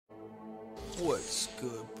What's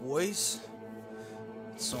good, boys?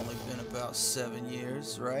 It's only been about 7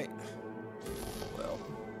 years, right? Well,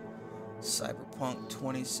 Cyberpunk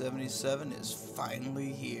 2077 is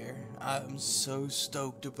finally here. I'm so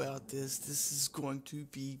stoked about this. This is going to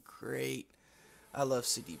be great. I love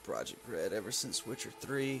CD Projekt Red ever since Witcher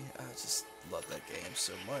 3. I just love that game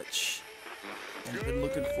so much. And I've been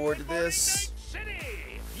looking forward to this.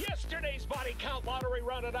 City! Yesterday's body count lottery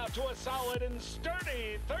rounded out to a solid and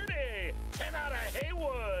sturdy 30. 10 out of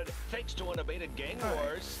Haywood. Thanks to unabated gang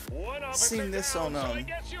wars. One officer Seen this down, on so I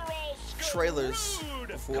guess you're all trailers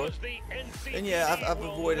before. And yeah, I've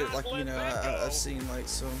avoided, like, you know, I've seen like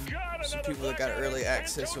some people that got early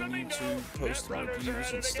access on YouTube posting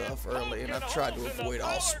reviews and stuff early, and I've tried to avoid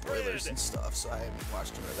all spoilers and stuff, so I haven't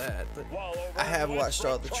watched none of that. But I have watched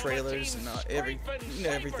all the trailers and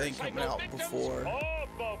everything coming out before.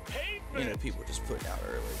 You know, people just putting out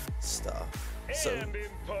early stuff. So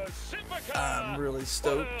I'm really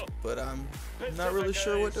stoked, but I'm not really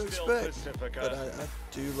sure what to expect. But I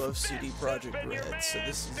do love CD Projekt Red, so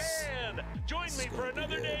this is for gonna be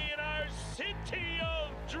another good. day in our city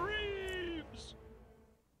of dreams.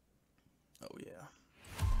 Oh yeah.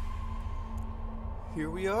 Here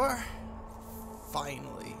we are.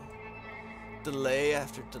 Finally. Delay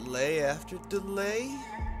after delay after delay.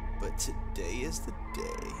 But today is the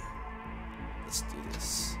day. Let's do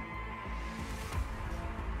this.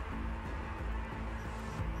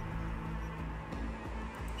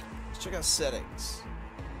 Let's check out settings.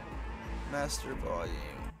 Master volume.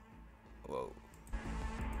 Whoa.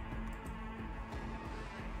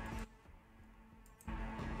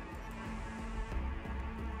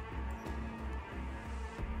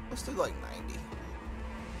 Let's do like 90.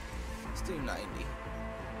 Let's do 90.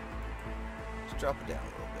 Let's drop it down a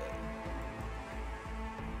little bit.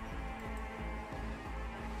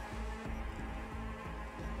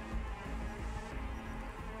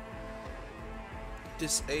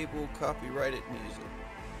 Disable copyrighted music.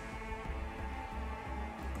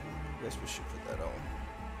 I guess we should put that on.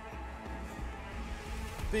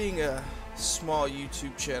 Being a small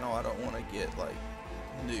YouTube channel, I don't want to get like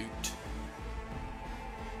nuked.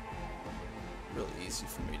 Really easy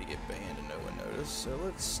for me to get banned and no one noticed, so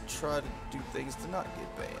let's try to do things to not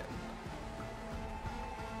get banned.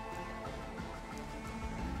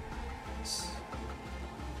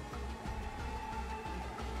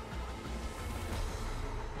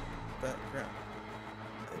 Background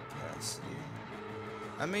opacity.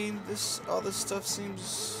 I mean, all this stuff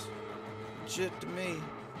seems legit to me.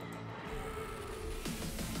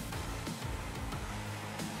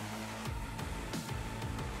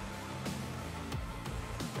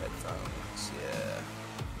 Headphones, yeah.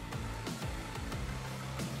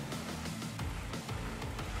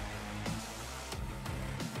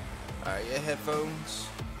 Alright, yeah, headphones.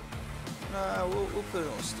 Nah, we'll put it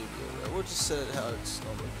on studio. Right? We'll just set it how it's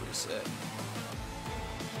normally preset.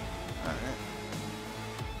 Alright.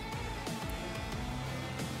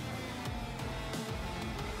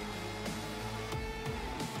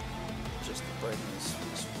 Just the brightness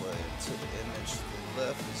display to the image to the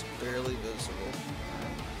left is barely visible.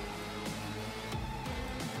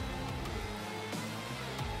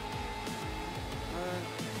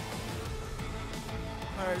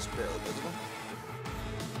 Alright, it's barely visible.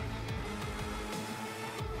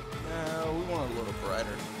 We want it a little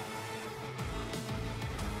brighter.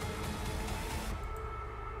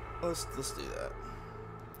 Let's do that.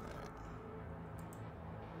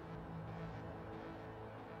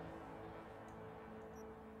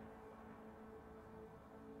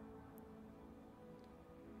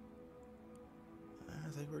 Alright. I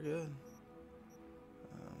think we're good.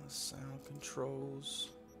 Sound controls.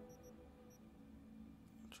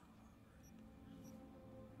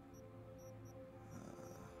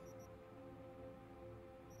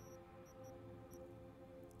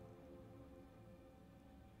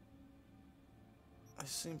 I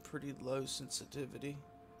seem pretty low sensitivity,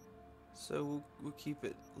 so we'll keep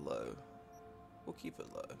it low. We'll keep it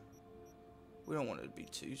low. We don't want it to be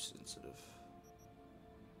too sensitive.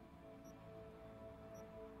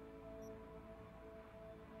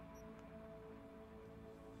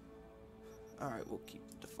 Alright, we'll keep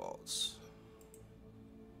the defaults.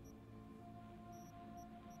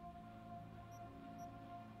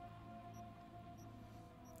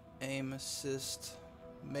 Aim assist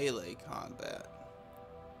melee combat.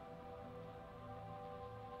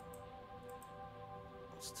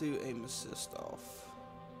 Let's do aim assist off.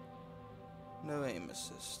 No aim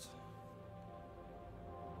assist.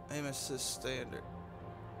 Aim assist standard.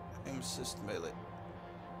 Aim assist melee.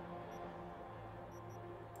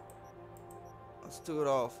 Let's do it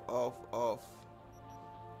off. Alright,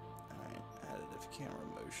 add if camera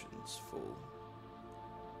motion's full.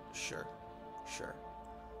 Sure.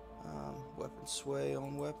 Weapon sway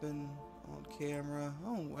on weapon, on camera,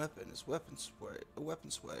 on weapon. It's weapon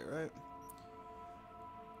sway, right?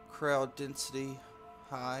 Crowd density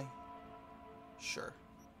high. Sure.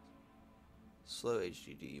 Slow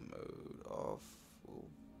HDD mode off. Full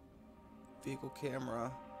vehicle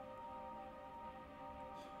camera.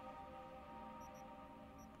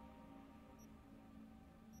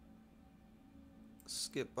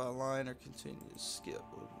 Skip by line or continue to skip.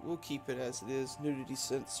 We'll keep it as it is. Nudity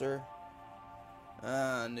sensor.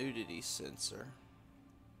 Nudity sensor.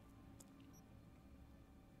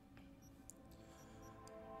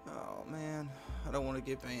 Oh man, I don't want to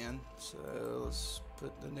get banned, so let's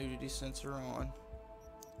put the nudity sensor on.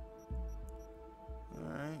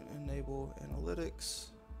 Alright, enable analytics.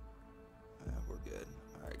 We're good.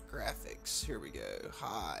 Alright, graphics. Here we go.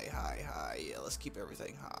 High. Yeah, let's keep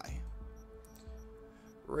everything high.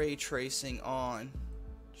 Ray tracing on.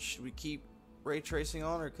 Should we keep ray tracing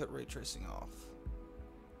on or cut ray tracing off?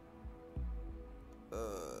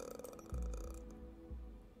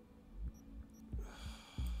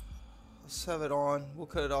 Let's have it on. We'll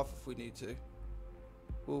cut it off if we need to.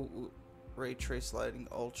 We'll ray trace lighting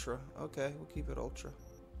ultra. Okay, we'll keep it ultra.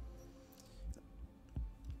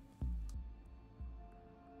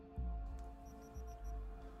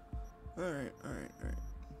 Alright.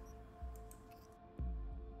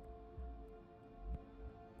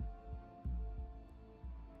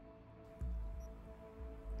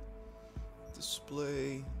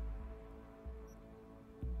 Display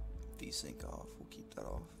VSync off. We'll keep that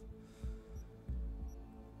off.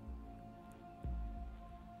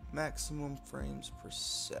 Maximum frames per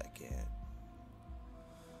second.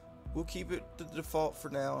 We'll keep it the default for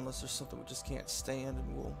now unless there's something we just can't stand,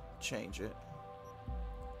 and we'll change it.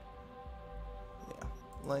 Yeah.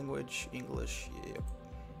 Language, English, yep.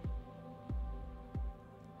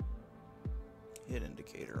 Hit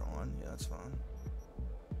indicator on, yeah, that's fine.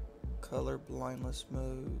 Color blindless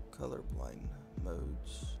mode, color blind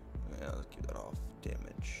modes. Yeah, let's keep that off.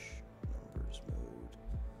 Damage, numbers mode.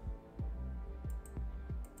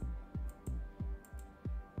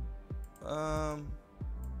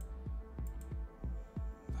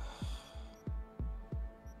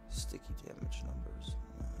 Sticky damage numbers.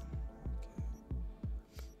 Okay.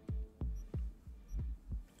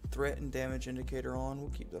 Threat and damage indicator on. We'll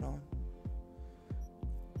keep that on.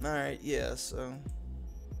 Alright, yeah, so.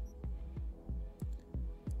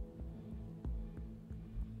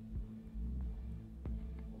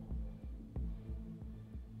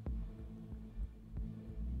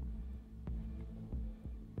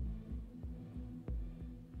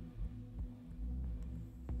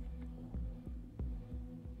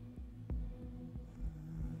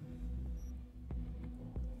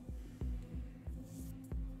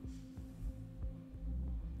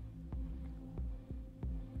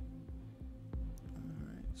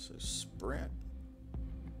 So sprint,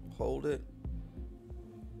 hold it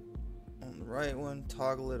on the right one,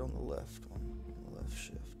 toggle it on the left one, left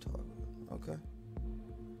shift, toggle it, okay.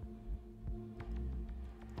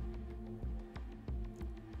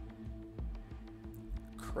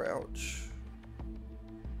 Crouch,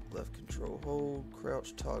 left control hold,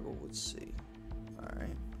 crouch toggle with C,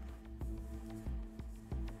 alright.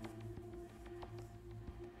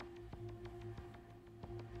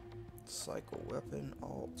 Cycle weapon,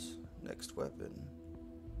 alt, next weapon,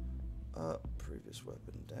 up, previous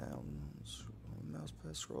weapon, down, mouse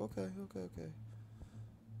pad scroll, okay.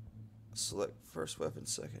 Select first weapon,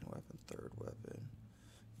 second weapon, third weapon.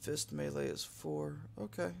 Fist melee is 4,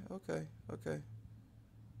 okay.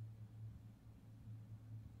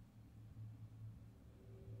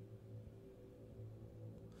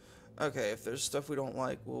 Okay, if there's stuff we don't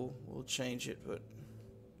like, we'll change it, but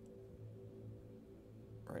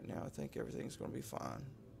right now I think everything's going to be fine.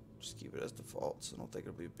 Just keep it as default, so I don't think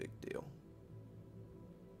it'll be a big deal.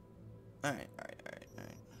 Alright.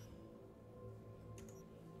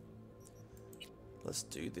 Let's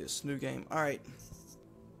do this. New game. Alright.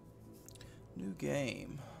 New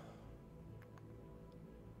game.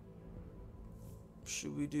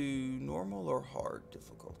 Should we do normal or hard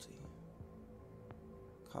difficulty?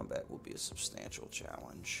 Combat will be a substantial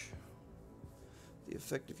challenge. The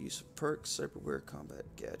effective use of perks, cyberware, combat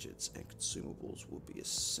gadgets, and consumables will be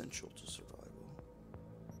essential to survival.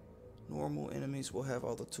 Normal enemies will have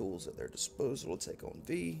all the tools at their disposal to take on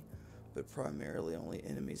V, but primarily only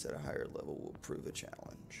enemies at a higher level will prove a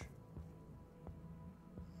challenge.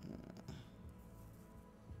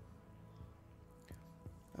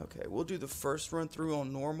 Okay, we'll do the first run through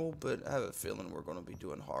on normal, but I have a feeling we're going to be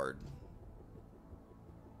doing hard.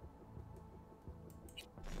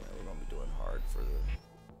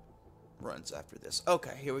 runs after this.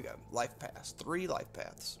 Okay, here we go. Life paths. 3 life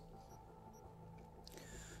paths.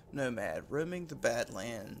 Nomad, roaming the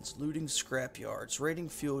Badlands, looting scrapyards, raiding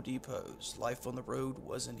fuel depots. Life on the road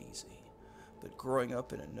wasn't easy. But growing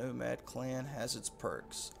up in a nomad clan has its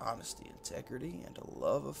perks. Honesty, integrity, and a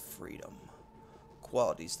love of freedom.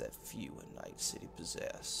 Qualities that few in Night City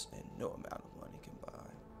possess, and no amount of money can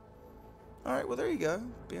buy. Alright, well there you go.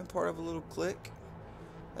 Being part of a little clique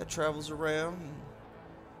that travels around. And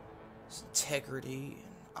it's integrity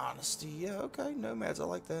and honesty. Yeah, okay, nomads, I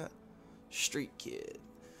like that. Street kid.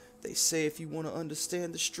 They say if you want to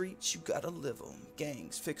understand the streets, you gotta live them.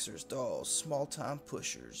 Gangs, fixers, dolls, small-time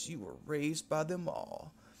pushers. You were raised by them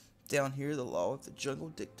all. Down here, the law of the jungle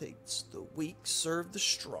dictates. The weak serve the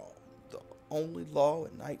strong. The only law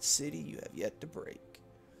in Night City you have yet to break.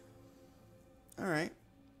 Alright.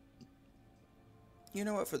 You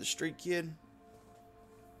know what, for the street kid?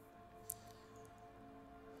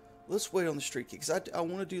 Let's wait on the street kid, because I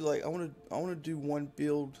want to do like I want to do one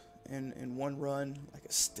build in one run, like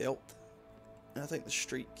a stealth, and I think the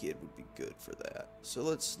street kid would be good for that. So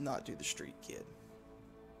let's not do the street kid.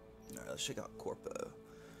 All right, let's check out Corpo.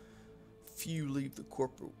 Few leave the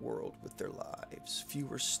corporate world with their lives. Few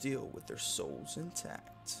are still with their souls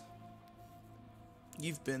intact.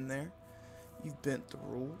 You've been there. You've bent the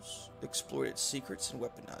rules, exploited secrets and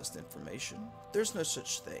weaponized information. There's no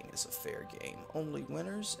such thing as a fair game, only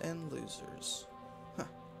winners and losers. Huh,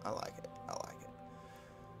 I like it, I like it.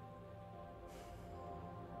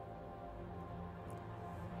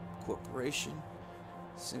 Corporation.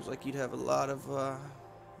 Seems like you'd have a lot of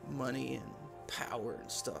money and power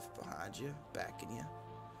and stuff behind you, backing you.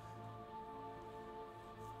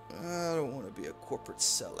 I don't want to be a corporate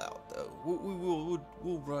sellout though.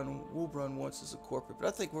 We'll run once as a corporate, but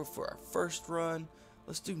I think for our first run,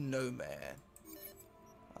 let's do nomad.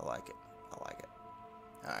 I like it. I like it.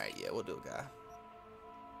 All right, yeah, we'll do a guy.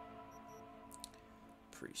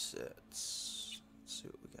 Presets. Let's see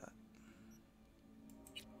what we got.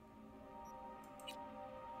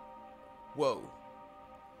 Whoa.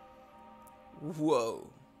 Whoa.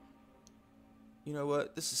 You know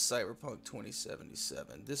what? This is Cyberpunk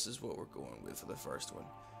 2077. This is what we're going with for the first one.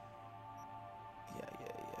 Yeah.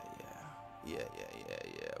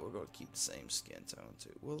 We're going to keep the same skin tone too.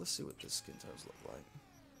 Well, let's see what the skin tones look like.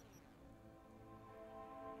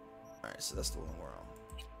 Alright, so that's the one we're on.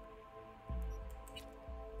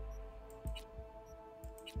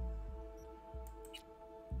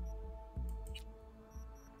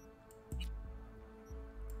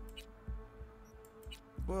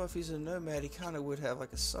 Well, if he's a nomad, he kind of would have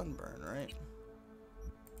like a sunburn, right?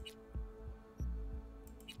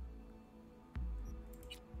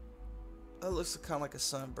 That looks kind of like a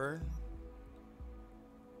sunburn.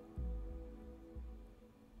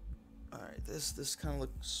 All right, this kind of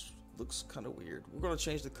looks kind of weird. We're gonna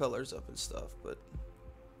change the colors up and stuff, but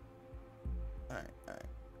all right.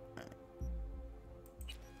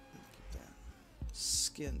 Keep that.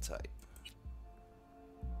 Skin type.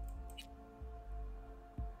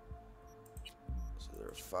 There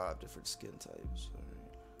are 5 different skin types. Right.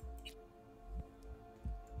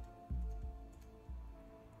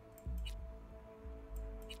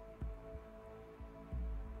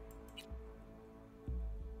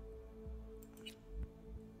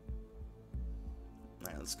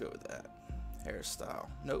 Alright, let's go with that. Hairstyle.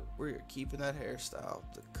 Nope, we're keeping that hairstyle.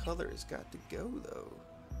 The color has got to go though.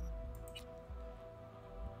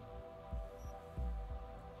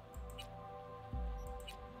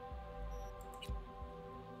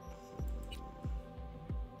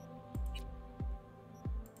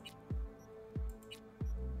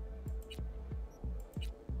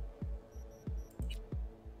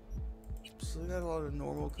 So we got a lot of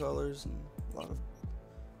normal colors and a lot of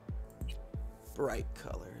bright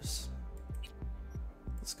colors.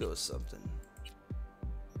 Let's go with something.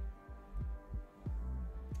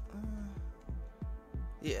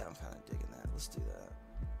 Yeah, I'm kind of digging that. Let's do that.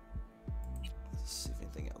 Let's see if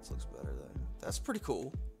anything else looks better though. That's pretty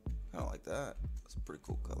cool. Kind of like that. That's a pretty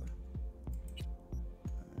cool color.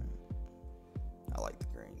 I like the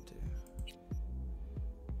green too.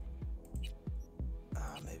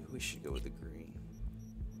 Maybe we should go with the green.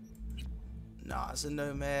 Nah, it's a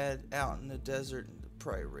nomad out in the desert,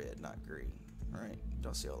 probably red, not green. Alright,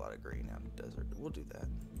 don't see a lot of green out in the desert. We'll do that.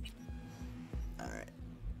 Alright,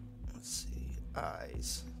 let's see.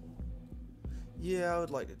 Eyes. Yeah, I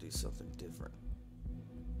would like to do something different.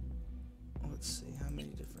 Let's see, how many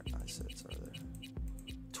different eye sets are there?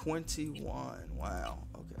 21. Wow.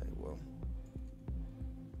 Okay, well.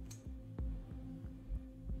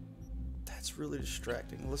 That's really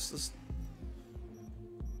distracting. Let's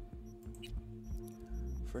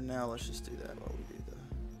For now, let's just do that while we do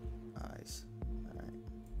the eyes. Alright.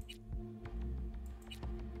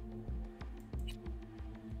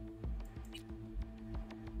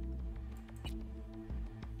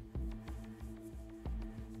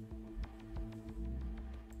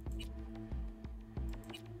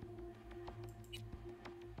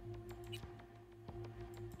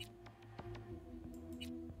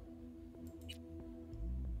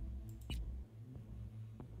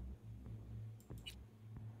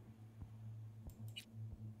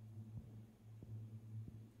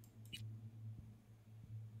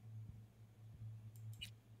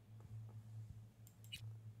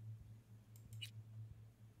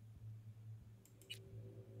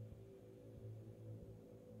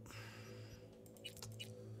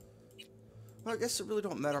 Well, I guess it really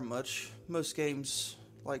don't matter much. Most games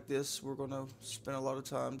like this, we're gonna spend a lot of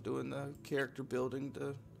time doing the character building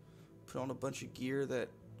to put on a bunch of gear that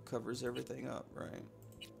covers everything up, right?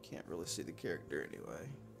 Can't really see the character anyway.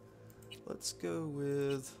 Let's go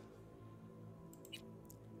with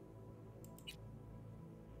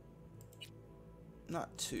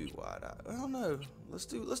not too wide-eyed. I don't know. Let's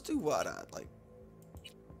do wide-eyed, like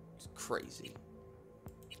it's crazy.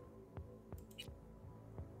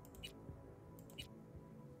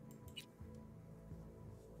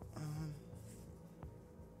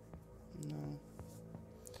 No.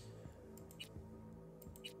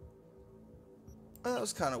 Oh, that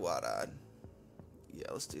was kind of wide-eyed. Yeah,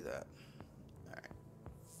 let's do that. Alright.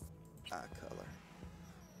 Eye color.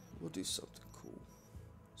 We'll do something cool.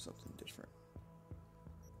 Something different.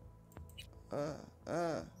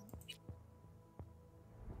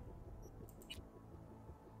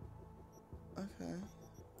 Okay.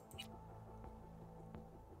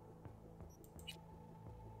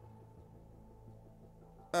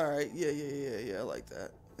 Alright, yeah, I like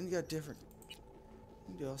that. And you got different, you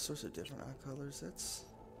can do all sorts of different eye colors. That's...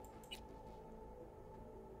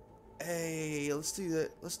 Hey, let's do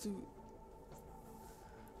that. Let's do...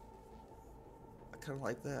 I kind of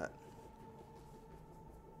like that.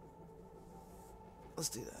 Let's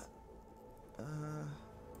do that.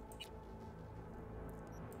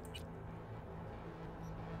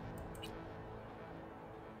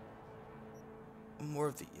 More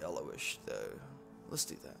of the yellowish, though. Let's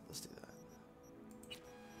do that. Let's do that.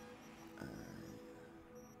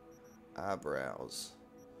 Eyebrows.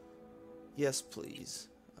 Yes, please.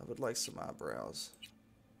 I would like some eyebrows.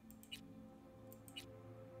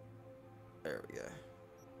 There we go.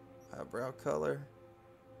 Eyebrow color.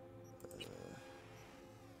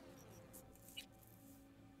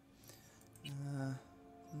 Nah.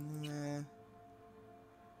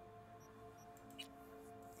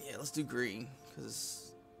 Yeah, let's do green, cause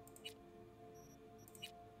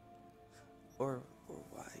or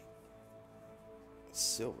white,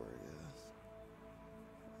 silver, I guess.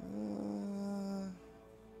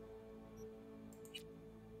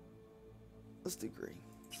 Let's do green.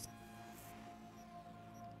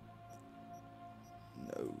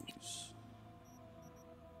 Nose.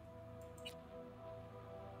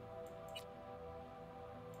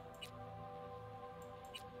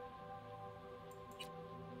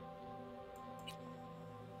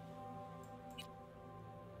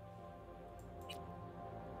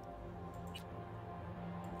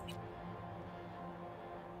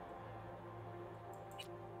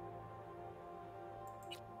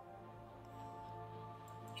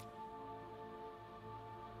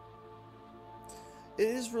 It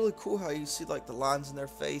is really cool how you see like the lines in their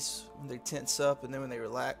face when they tense up, and then when they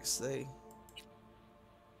relax, they...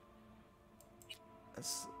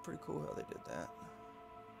 That's pretty cool how they did that.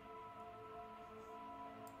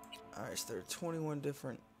 Alright, so there are 21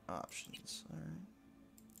 different options. Alright.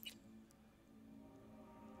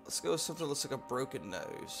 Let's go with something that looks like a broken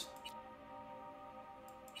nose.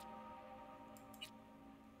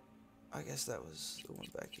 I guess that was the one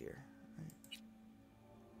back here. Right?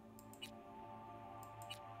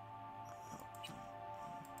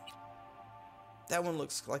 That one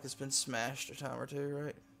looks like it's been smashed a time or two,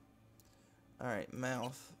 right? Alright,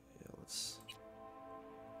 mouth. Yeah, let's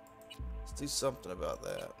do something about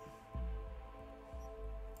that.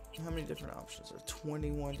 How many different options? There are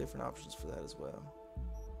 21 different options for that as well.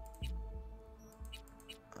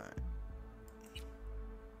 Alright.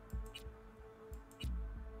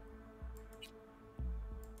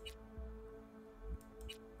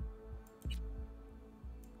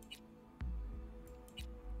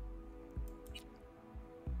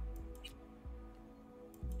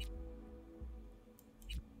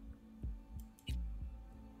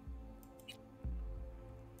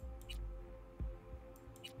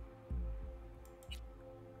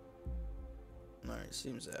 Alright,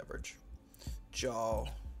 seems average. Jaw.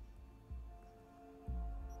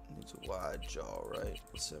 Needs a wide jaw, right?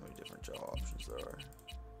 Let's see how many different jaw options there are.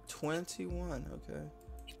 21, okay.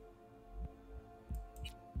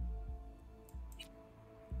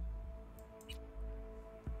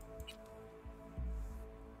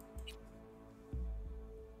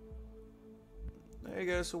 There you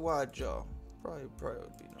go, it's a wide jaw. Probably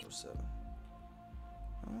would be number 7.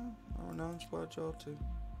 Number 9's wide jaw too.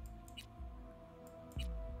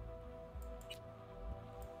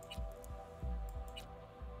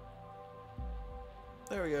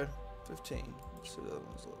 There we go, 15. Let's see what the other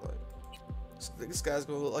ones look like. This guy's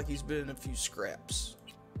gonna look like he's been in a few scraps.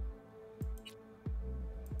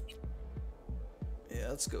 Yeah,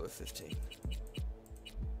 let's go with 15.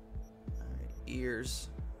 Alright, ears.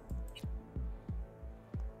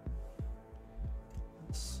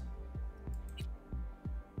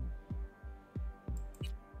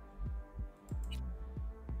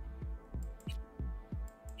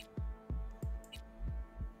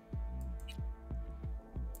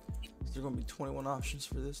 Is there going to be 21 options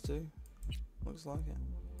for this too? Looks like it.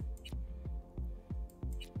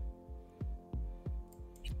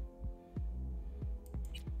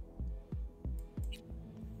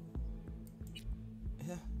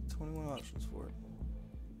 Yeah, 21 options for it.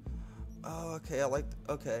 Oh, okay,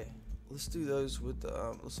 okay. Let's do those with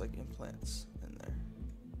the, looks like implants in there.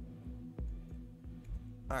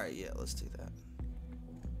 Alright, yeah, let's do that.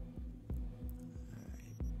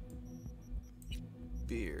 Alright.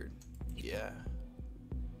 Beard. Yeah.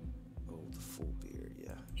 Oh, the full beard,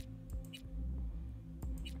 yeah.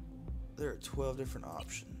 There are 12 different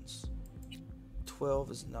options.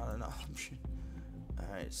 12 is not an option.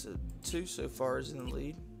 Alright, so 2 so far is in the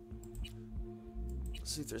lead.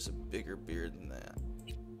 Let's see if there's a bigger beard than that.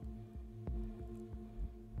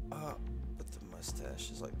 But the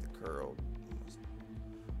mustache is like the curled.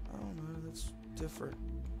 I don't know, that's different.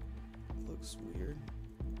 Looks weird.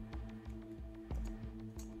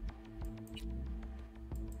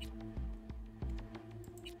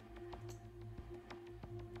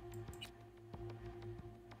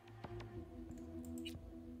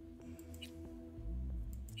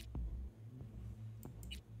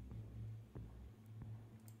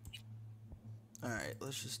 Alright,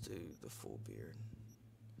 let's just do the full beard.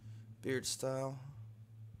 Beard style.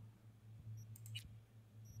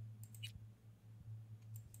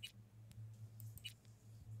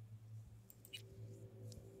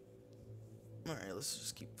 Alright, let's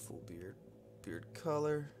just keep full beard. Beard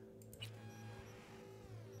color.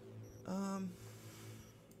 Then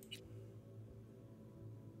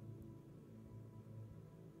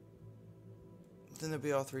there'll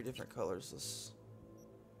be all 3 different colors. Let's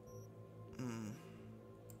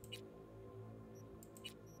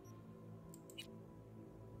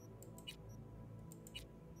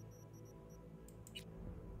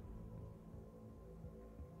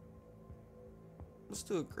Let's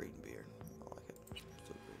do a green beard. I like it. Let's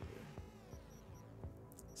do a green beard.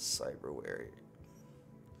 Cyberware.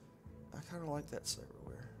 I kind of like that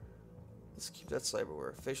cyberware. Let's keep that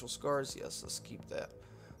cyberware. Facial scars, yes, let's keep that.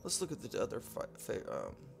 Let's look at the other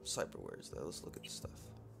cyberwares though. Let's look at the stuff.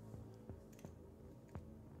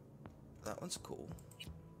 That one's cool.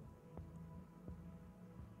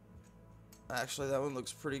 Actually, that one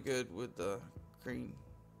looks pretty good with the green,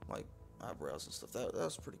 like, eyebrows and stuff. That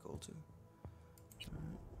was pretty cool too.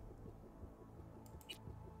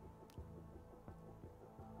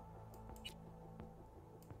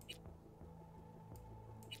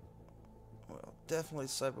 Well, definitely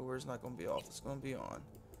cyberware is not going to be off. It's going to be on.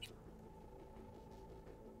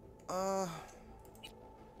 I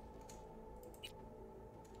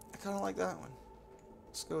kind of like that one.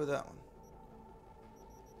 Let's go with that one.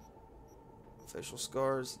 Facial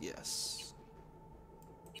scars, yes.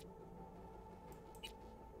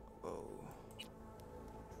 Oh.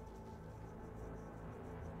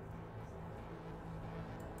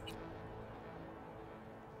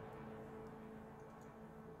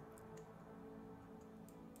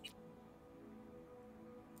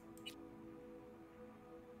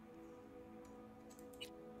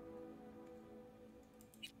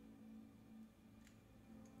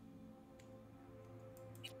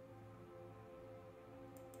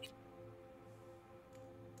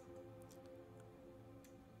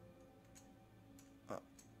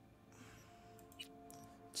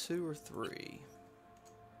 Two or three.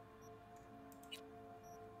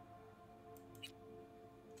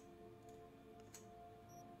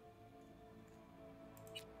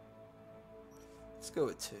 Let's go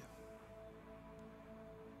with 2.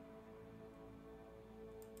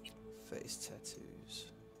 Face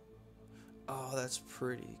tattoos. Oh, that's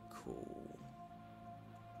pretty cool.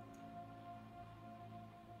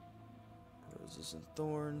 Roses and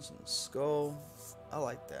thorns and a skull. I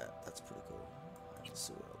like that. That's pretty cool. Right, let's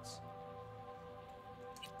see what else.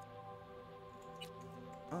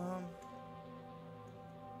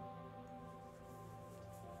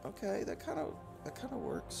 Okay, that kind of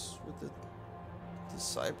works with the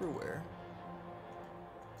cyberware.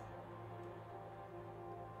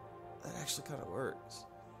 That actually kind of works.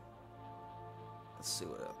 Let's see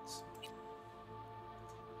what else.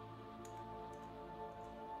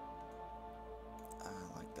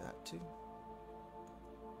 I like that too.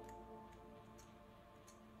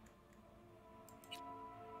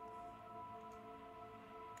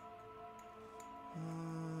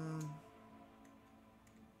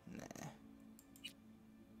 Nah.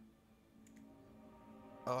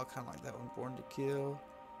 Oh, I kind of like that one. Born to Kill.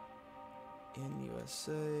 In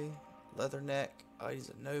USA. Leatherneck. Oh, he's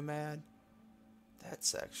a nomad.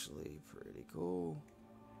 That's actually pretty cool.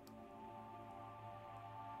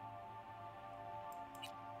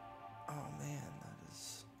 Oh man, that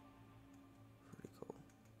is pretty cool.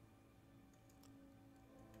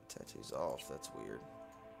 Tattoos off. That's weird.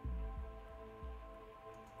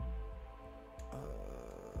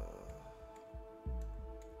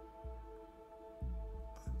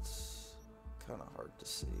 It's kind of hard to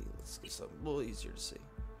see. Let's get something a little easier to see.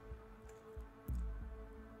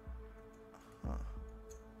 Huh.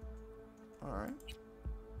 Alright.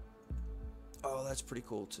 Oh, that's pretty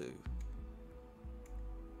cool too.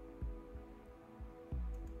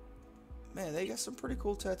 Man, they got some pretty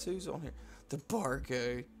cool tattoos on here. The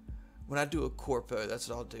barcode. When I do a corpo, that's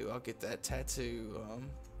what I'll do. I'll get that tattoo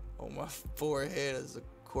on my forehead as a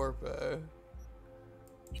corpo.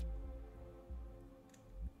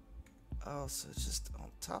 Oh, so it's just on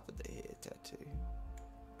top of the head tattoo.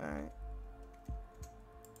 Alright.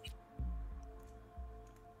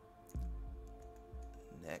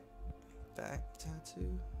 Neck, back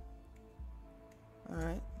tattoo.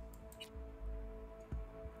 Alright.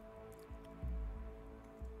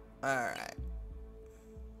 Alright.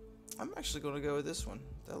 I'm actually going to go with this one.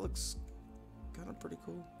 That looks kind of pretty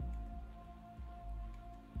cool.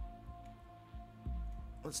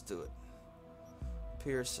 Let's do it.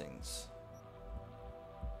 Piercings.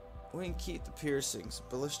 We can keep the piercings,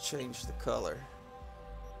 but let's change the color.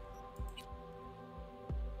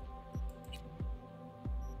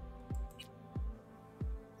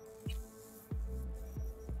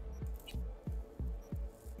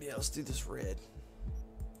 Yeah, let's do this red.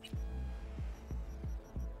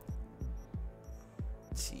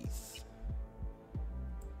 Teeth.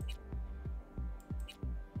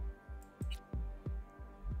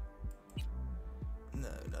 No,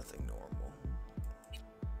 nothing normal.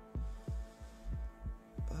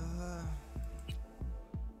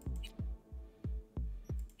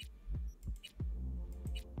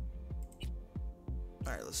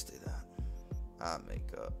 Alright, let's do that. Eye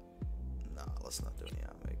makeup. Nah, let's not do any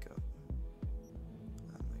eye makeup.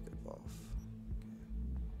 Eye makeup off.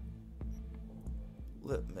 Okay.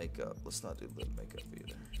 Lip makeup. Let's not do lip makeup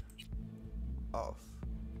either. Off.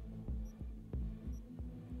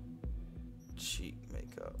 Cheek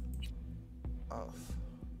makeup. Off.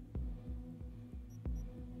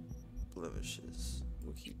 Blemishes.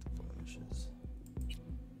 We'll keep the blemishes.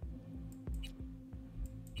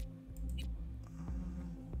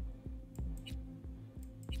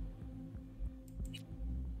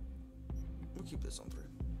 We'll keep this on 3.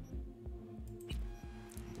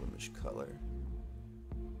 Blemish color.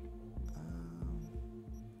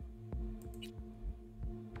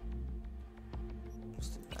 Let's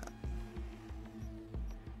do that.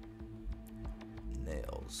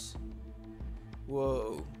 Nails.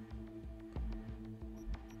 Whoa.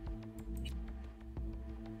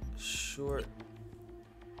 Short.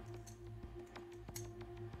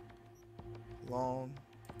 Long.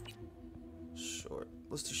 Short.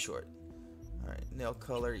 Let's do short. Alright, nail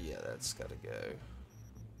color. Yeah, that's gotta go.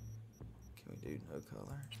 Can we do no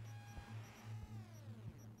color?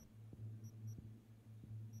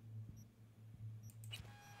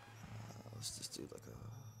 Let's just do like a...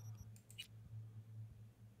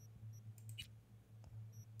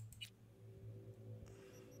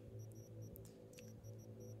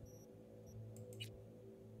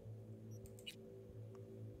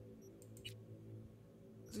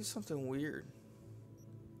 do something weird.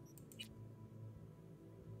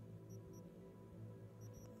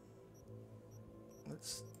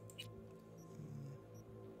 Let's...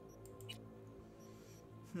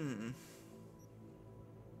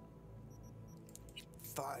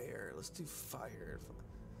 Fire. Let's do fire.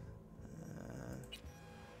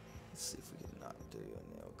 Let's see if we can not do a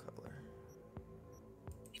nail color.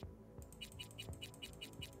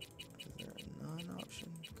 Is there a non option?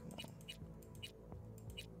 Come on.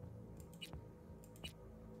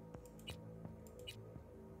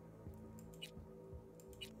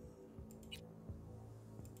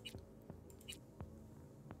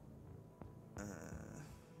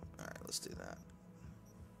 let's do that.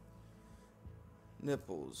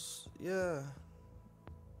 Nipples, yeah.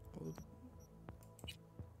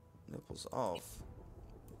 Nipples off.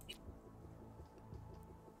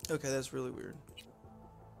 Okay, that's really weird.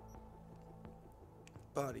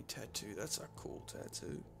 Body tattoo, that's a cool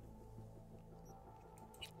tattoo.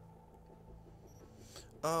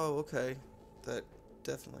 Oh, okay. That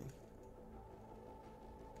definitely.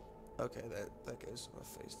 Okay, that goes to my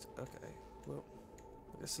face. Okay, well,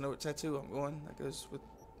 I guess I know what tattoo I'm going. That goes with.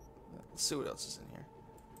 Let's see what else is in here.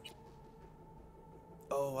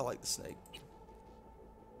 Oh, I like the snake.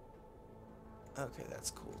 Okay,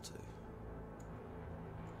 that's cool too.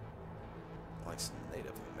 I like some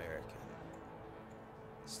Native American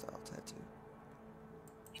style tattoo.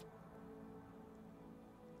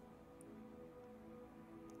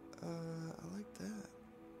 I like that.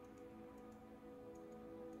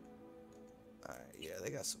 Alright, yeah,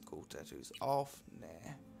 they got some cool tattoos. Off? Nah.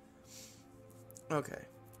 Okay.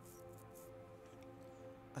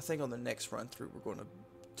 I think on the next run through we're going to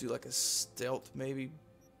do like a stealth, maybe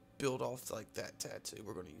build off like that tattoo.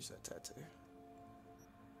 We're going to use that tattoo.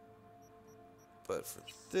 But for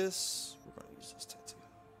this, we're going to use this tattoo.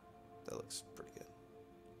 That looks pretty good.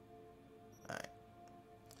 Alright.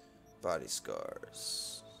 Body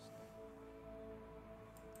scars.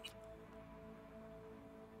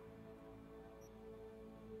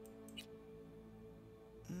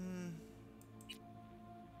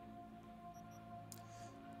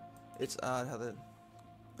 It's odd how the...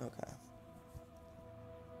 Okay.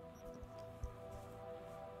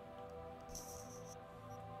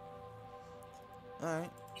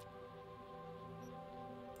 Alright.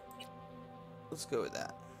 Let's go with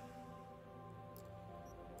that.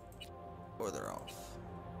 Or they're off.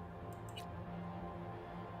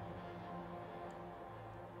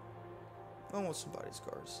 I want some body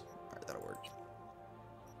scars. Alright, that'll work.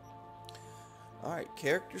 Alright,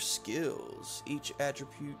 character skills. Each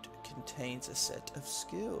attribute contains a set of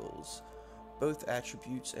skills. Both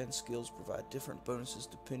attributes and skills provide different bonuses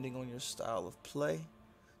depending on your style of play.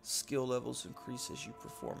 Skill levels increase as you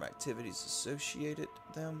perform activities associated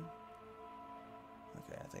with them.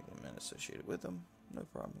 Okay, I think they meant associated with them. No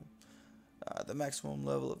problem. The maximum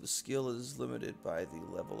level of the skill is limited by the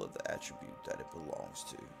level of the attribute that it belongs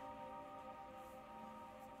to.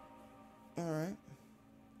 Alright.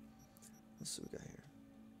 Let's see what we got here.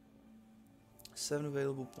 7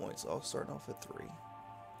 available points, all starting off at 3.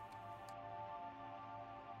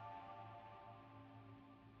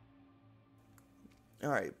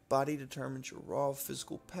 Alright, body determines your raw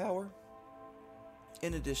physical power.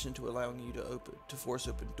 In addition to allowing you to force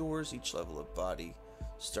open doors, each level of body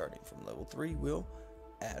starting from level 3 will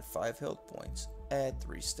add 5 health points, add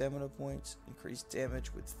 3 stamina points, increase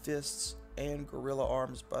damage with fists and gorilla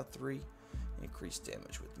arms by 3, increase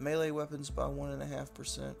damage with melee weapons by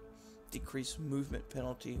 1.5%, decrease movement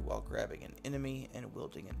penalty while grabbing an enemy and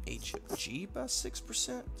wielding an HMG by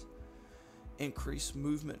 6%, increase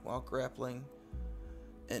movement while grappling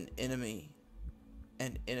an enemy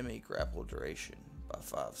and enemy grapple duration by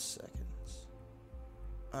 5 seconds.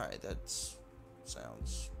 Alright, that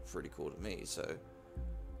sounds pretty cool to me. So,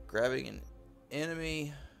 grabbing an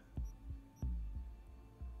enemy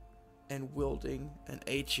and wielding an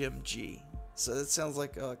HMG. So that sounds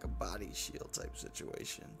like a body shield type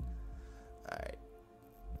situation. Alright.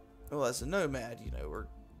 Well, as a nomad, you know, we're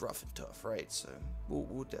rough and tough, right? So,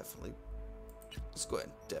 we'll definitely... Let's go ahead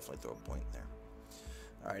and definitely throw a point in there.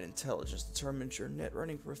 Alright, intelligence determines your net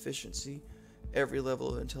running proficiency. Every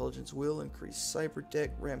level of intelligence will increase cyber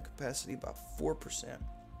deck RAM capacity by 4%.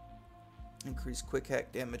 Increase quick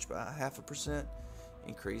hack damage by 0.5%.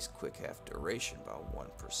 Increase quick hack duration by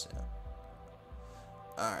 1%.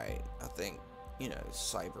 Alright, I think, you know,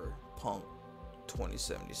 Cyberpunk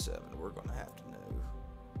 2077, we're going to have to know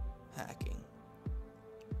hacking.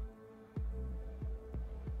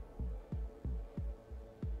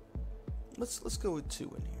 Let's go with 2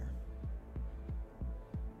 in here.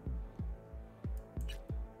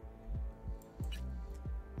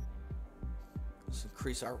 Let's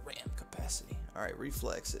increase our RAM capacity. Alright,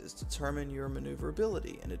 reflexes. Determine your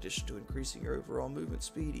maneuverability. In addition to increasing your overall movement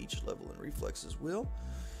speed, each level in reflexes will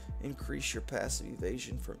increase your passive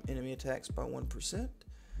evasion from enemy attacks by 1%,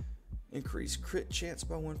 increase crit chance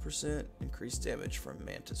by 1%, increase damage from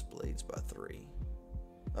mantis blades by 3.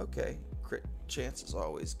 Okay, crit chance is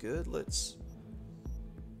always good. Let's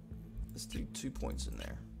do 2 points in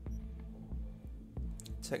there.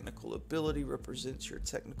 Technical ability represents your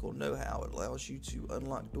technical know-how. It allows you to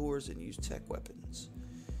unlock doors and use tech weapons.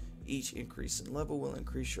 Each increase in level will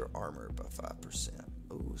increase your armor by 5%.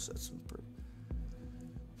 Oh, so that's some pretty...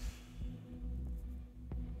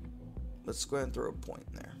 let's go ahead and throw a point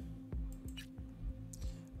in there.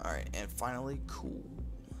 Alright, and finally, cool.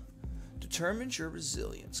 Determines your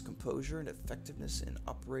resilience, composure, and effectiveness in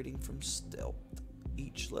operating from stealth.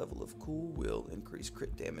 Each level of cool will increase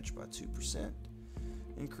crit damage by 2%,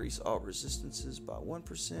 increase all resistances by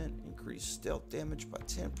 1%, increase stealth damage by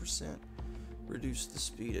 10%, reduce the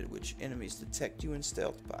speed at which enemies detect you in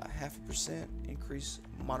stealth by 0.5%, increase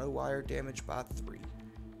monowire damage by 3.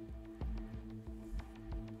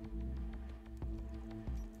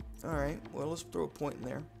 Alright, well, let's throw a point in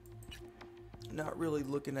there. Not really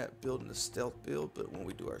looking at building a stealth build, but when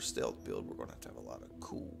we do our stealth build, we're going to have a lot of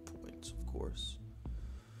cool points, of course.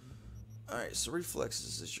 Alright, so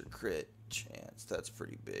reflexes is your crit chance. That's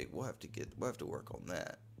pretty big. We'll have to work on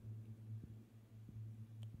that.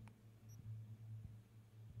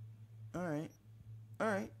 Alright.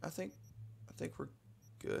 Alright, I think we're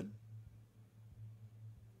good.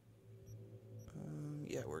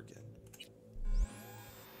 Yeah, we're good.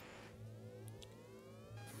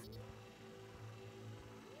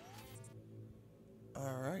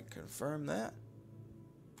 Alright, confirm that.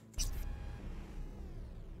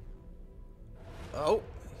 Oh,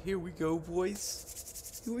 here we go,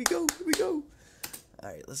 boys. Here we go, here we go.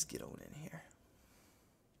 Alright, let's get on in here.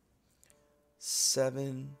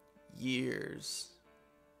 7 years.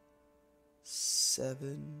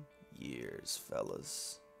 7 years,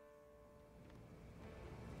 fellas.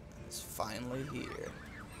 It's finally here.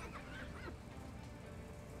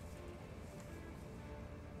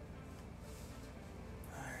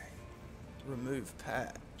 Alright. Remove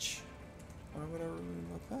patch. Why would I remove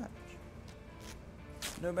my patch?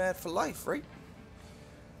 Nomad for life, right?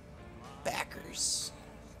 Backers.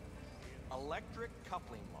 Electric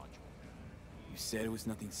coupling module. You said it was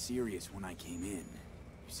nothing serious when I came in.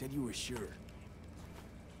 You said you were sure.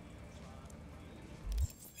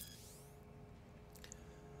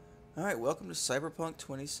 Alright, welcome to Cyberpunk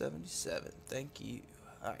 2077. Thank you.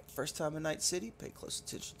 Alright, first time in Night City, pay close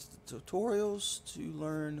attention to the tutorials to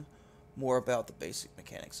learn more about the basic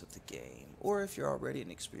mechanics of the game. Or if you're already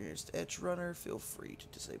an experienced edge runner, feel free to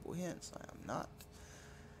disable hints. I am not.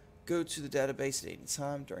 Go to the database at any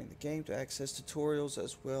time during the game to access tutorials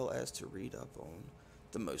as well as to read up on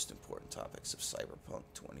the most important topics of Cyberpunk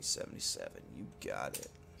 2077. You got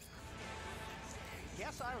it.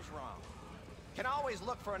 Guess I was wrong. Can always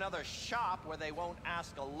look for another shop where they won't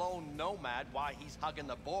ask a lone nomad why he's hugging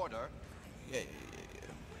the border. Yeah.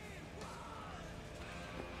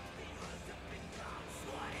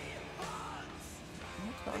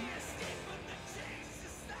 Okay.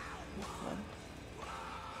 Okay.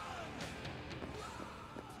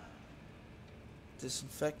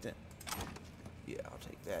 Disinfectant. Yeah, I'll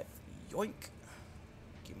take that. Yoink.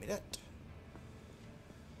 Give me that.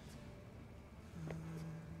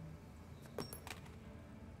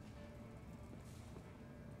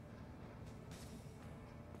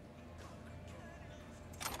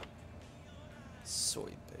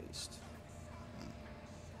 Soy paste.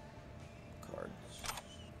 Cards.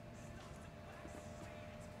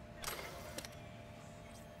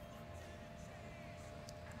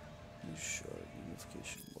 New shard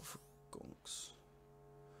unification for gunks.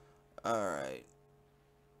 Alright.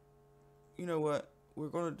 You know what? We're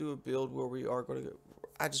gonna do a build where we are gonna go.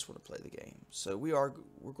 I just want to play the game. So we're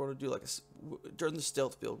gonna do like during the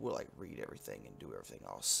stealth build, we'll like read everything and do everything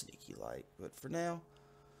all sneaky like. But for now,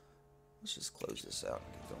 let's just close this out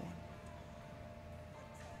and get going.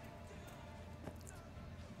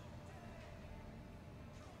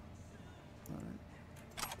 Alright.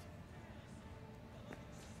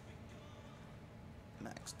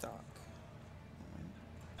 Max dock.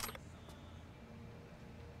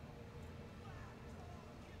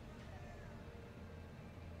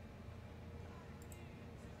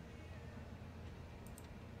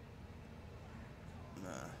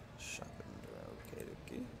 Shopping.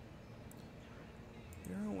 Okay.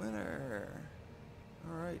 You're a winner.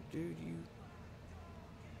 Alright, dude,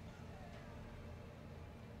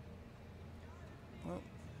 well,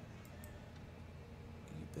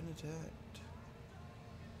 you've been attacked.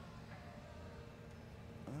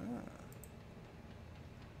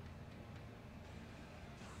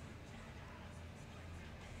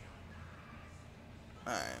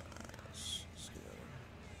 Alright, let's get over.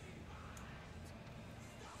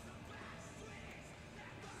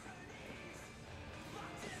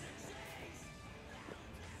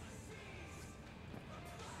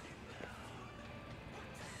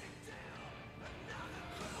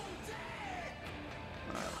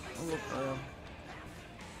 Look around.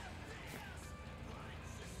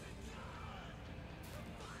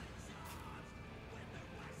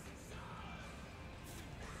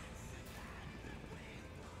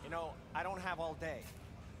 know, I don't have all day.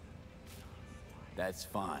 That's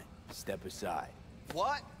fine. Step aside.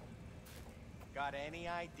 What? Got any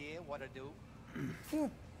idea what to do?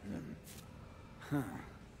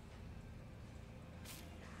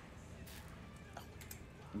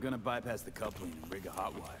 I'm gonna bypass the coupling and rig a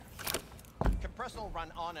hot wire. Compressor will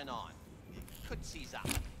run on and on. It could seize up.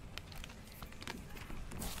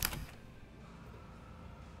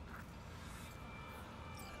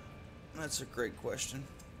 That's a great question.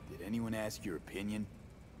 Did anyone ask your opinion?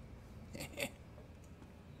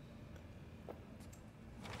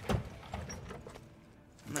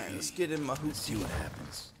 Man, let's get in my hoop. See what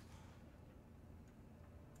happens.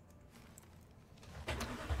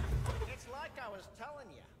 It's like I was telling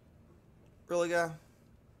you. Really, guy?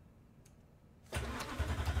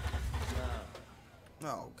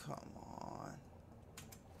 Oh, come on.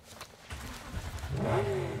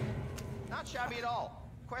 Not shabby at all.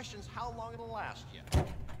 Question's how long it'll last you.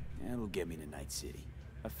 That'll get me to Night City.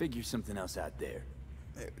 I'll figure something else out there.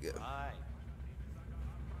 There we go. Right.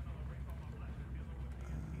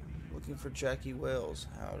 Looking for Jackie Wells.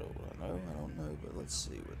 How do I know? I don't know, but let's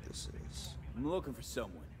see what this is. I'm looking for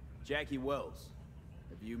someone. Jackie Wells.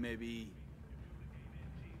 Have you maybe...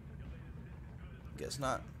 Guess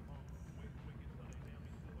not.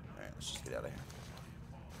 Alright, let's just get out of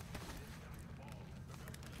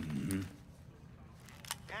here.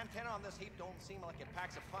 Antenna on this heap don't seem like it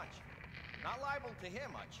packs a punch. Not liable to hear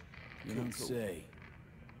much. You don't say.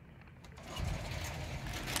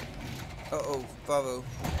 Uh-oh, Favo.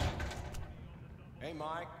 Hey,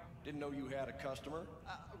 Mike. Didn't know you had a customer.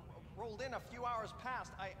 Rolled in a few hours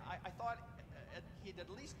past. I thought he'd at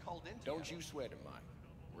least called in. Don't you sweat it, Mike.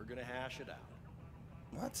 We're gonna hash it out.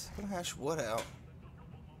 What? Gonna hash what out?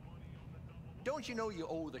 Don't you know you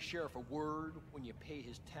owe the sheriff a word when you pay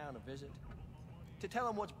his town a visit? To tell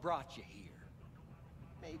him what's brought you here.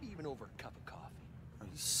 Maybe even over a cup of coffee. Are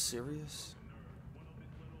you serious?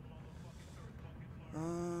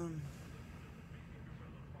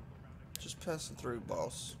 Just passing through,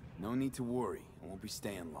 boss. No need to worry. I won't be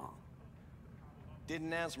staying long.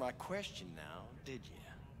 Didn't answer my question now, did you?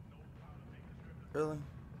 Really?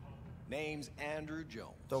 Name's Andrew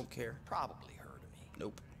Jones. Don't care. Probably heard of me.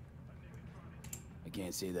 Nope. I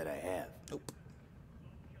can't say that I have. Nope.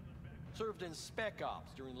 Served in Spec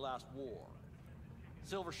Ops during the last war.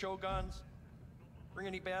 Silver Shoguns? Ring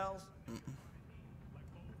any bells?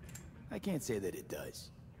 I can't say that it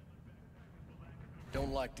does.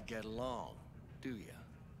 Don't like to get along, do you?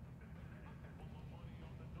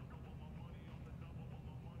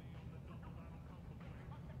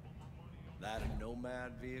 That a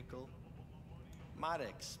nomad vehicle? Might have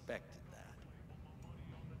expected that.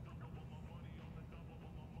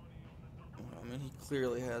 I mean, he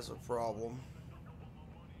clearly has a problem.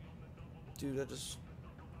 Dude,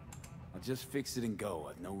 I'll just fix it and go.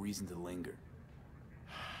 I've no reason to linger.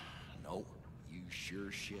 No, you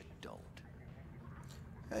sure shit don't.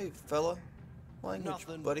 Hey, fella. Language,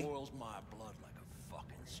 Nothing buddy. boils my blood like a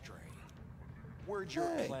fucking strain. Where'd your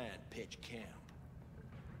Hey. clan pitch camp?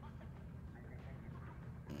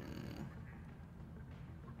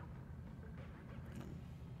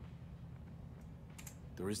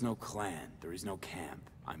 There is no clan. There is no camp.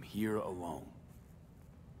 I'm here alone.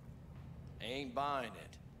 Ain't buying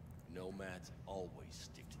it. Nomads always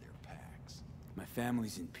stick to their packs. My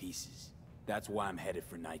family's in pieces. That's why I'm headed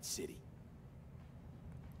for Night City.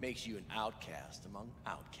 Makes you an outcast among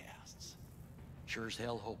outcasts. Sure as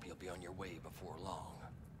hell hope you'll be on your way before long.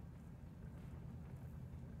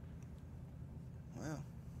 Well.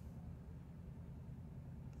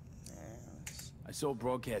 I saw a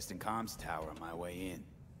broadcasting comms tower on my way in.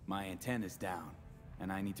 My antenna's down,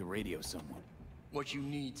 and I need to radio someone. What you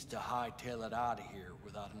need's to hightail it out of here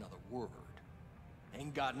without another word.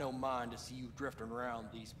 Ain't got no mind to see you drifting around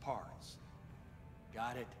these parts.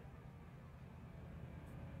 Got it?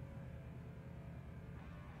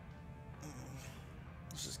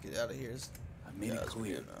 Let's just get out of here. I've made it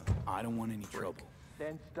clear. I don't want any trouble.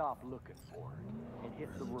 Then stop looking for it and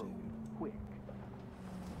hit the road quick.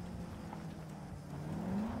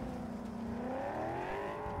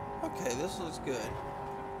 Okay, this looks good.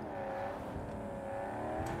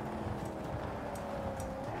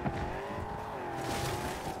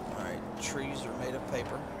 Alright, trees are made of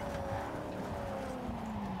paper.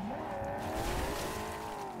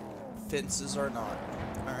 Fences are not.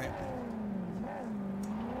 Alright.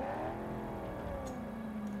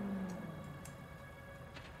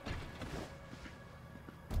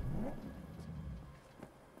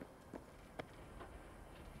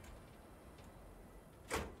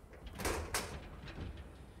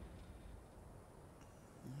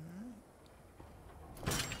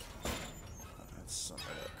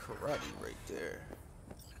 karate right there.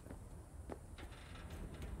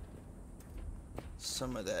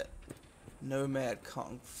 Some of that nomad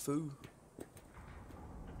kung fu.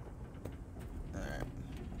 Alright.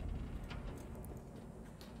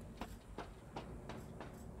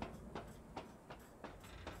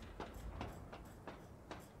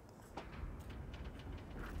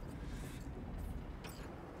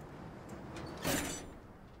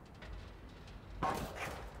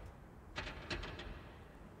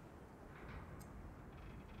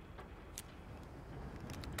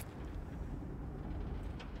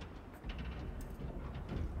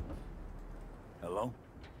 Hello?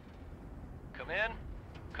 Come in.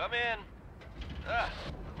 Come in. Ah,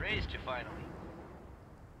 raised you finally.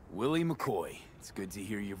 Willie McCoy. It's good to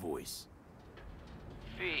hear your voice.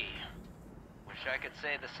 Fee. Wish I could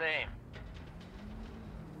say the same.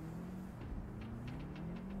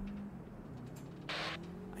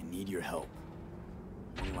 I need your help.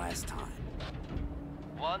 One last time.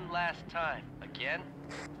 One last time. Again?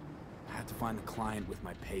 I have to find the client with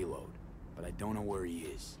my payload, but I don't know where he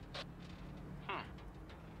is.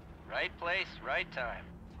 Right place, right time.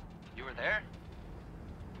 You were there?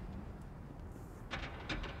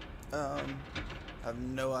 I have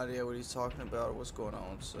no idea what he's talking about or what's going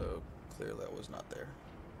on, so clearly I was not there.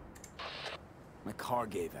 My car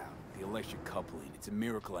gave out. The electric coupling. It's a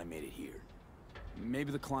miracle I made it here.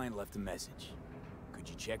 Maybe the client left a message. Could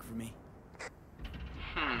you check for me?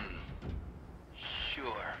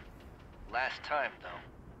 Sure. Last time, though.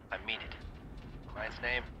 I mean it. Client's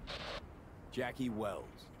name? Jackie Wells.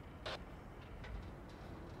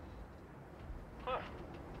 Huh.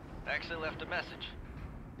 Actually left a message.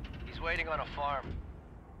 He's waiting on a farm.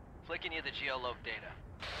 Flicking you the geoloc data.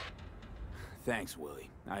 Thanks, Willie.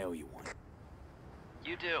 I owe you one.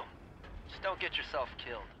 You do. Just don't get yourself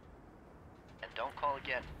killed. And don't call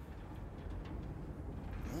again.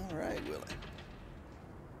 Alright, Willie.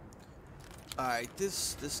 Alright,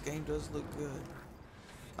 this game does look good.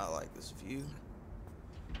 I like this view.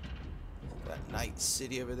 That night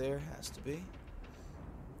city over there has to be.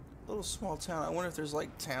 Little small town. I wonder if there's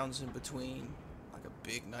like towns in between, like a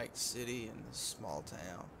big night city and this small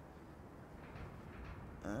town.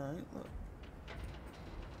 Alright, look.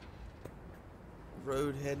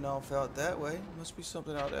 Road heading off out that way. Must be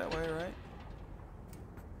something out that way, right?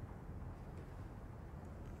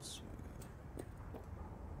 Let's see.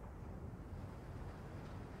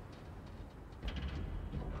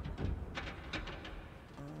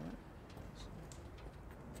 Alright.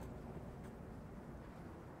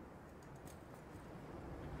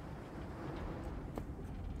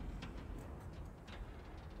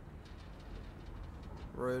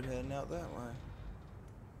 Road heading out that way.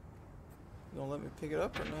 You gonna let me pick it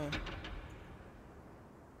up or no?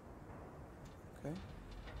 Okay.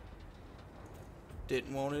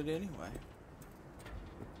 Didn't want it anyway.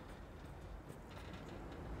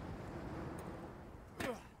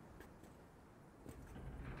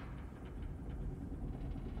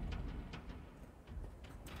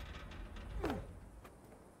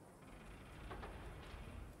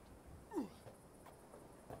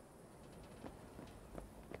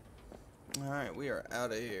 Alright, we are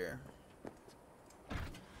out of here.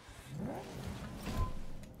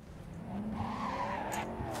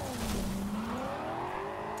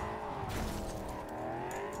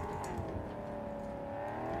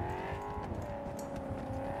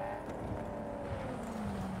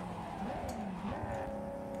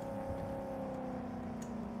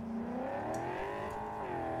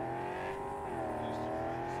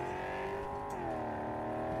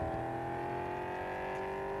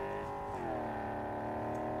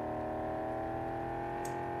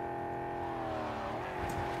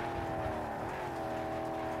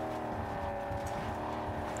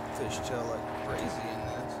 Fish tail like crazy in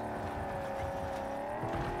this.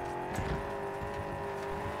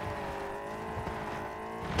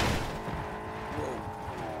 Whoa.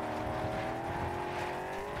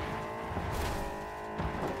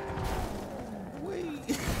 Wait.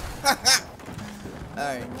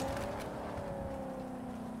 Alright.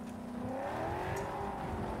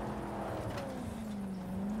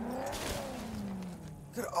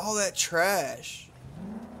 Look at all that trash.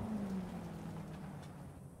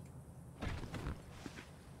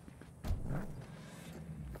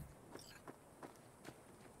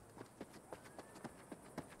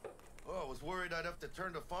 Worried I'd have to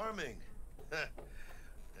turn to farming. Yeah,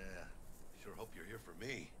 sure hope you're here for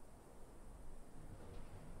me.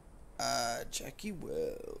 Jackie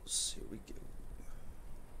Wells. Here we go.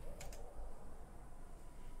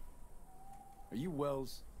 Are you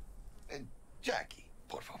Wells? And Jackie,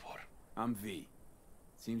 por favor. I'm V.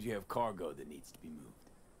 Seems you have cargo that needs to be moved.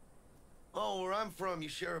 Oh, where I'm from, you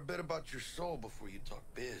share a bit about your soul before you talk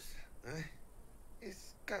biz, eh?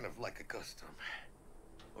 It's kind of like a custom.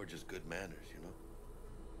 Or just good manners, you know?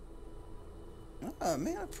 Ah,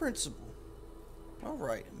 man of principle. All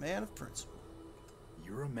right, a man of principle.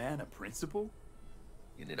 You're a man of principle?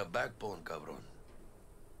 You need a backbone, cabron.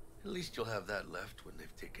 At least you'll have that left when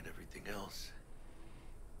they've taken everything else.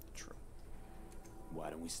 True. Why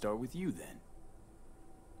don't we start with you, then?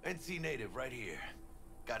 NC native, right here.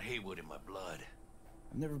 Got Haywood in my blood.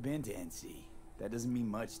 I've never been to NC. That doesn't mean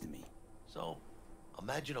much to me. So,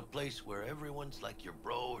 imagine a place where everyone's like your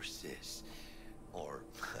bro or sis. Or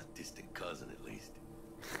a distant cousin, at least.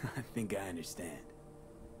 I think I understand.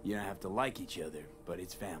 You don't have to like each other, but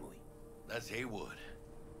it's family. That's Haywood.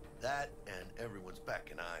 That and everyone's back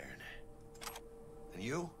in iron. And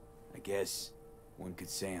you? I guess one could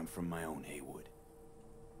say I'm from my own Haywood.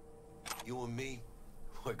 You and me,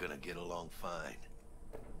 we're gonna get along fine.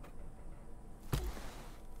 The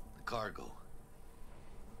cargo.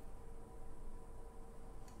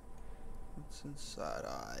 What's inside?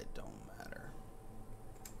 I don't matter.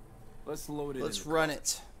 Let's load it. Let's run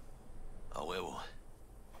it. A huevo.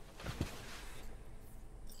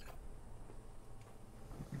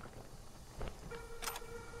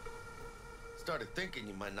 Started thinking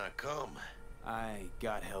you might not come. I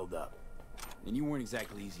got held up. And you weren't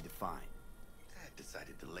exactly easy to find. I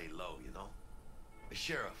decided to lay low, you know? The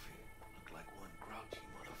sheriff looked like one grouchy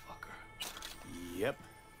motherfucker. Yep.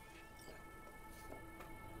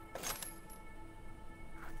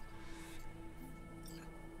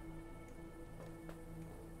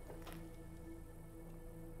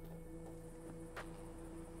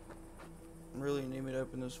 Really, you need me to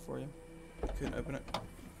open this for you? Couldn't open it.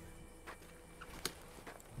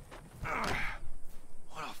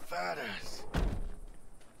 What a fat ass.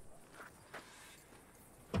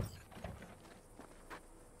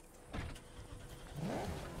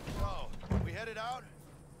 So, we headed out?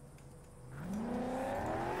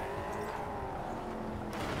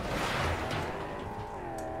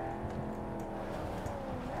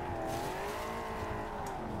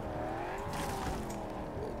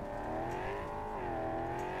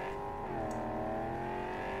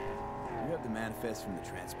 You have the manifest from the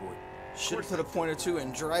transport. Should have put a point or two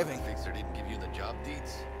in driving. Fixer didn't give you the job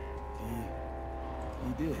deeds?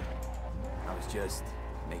 He did. I was just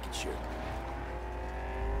making sure.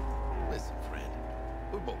 Listen, friend.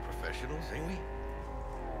 We're both professionals, ain't we?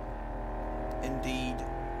 Indeed.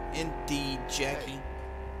 Indeed, Jackie. Hey,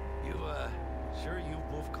 you, sure you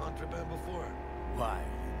moved contraband before? Why, are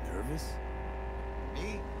you nervous?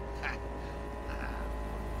 Me?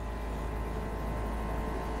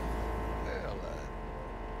 Well,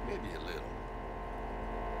 maybe a little.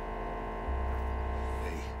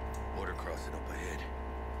 Hey, border crossing up ahead.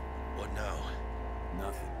 What now?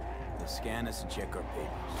 Nothing. They'll scan us and check our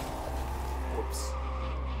papers. Whoops.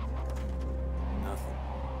 Nothing.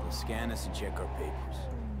 They'll scan us and check our papers.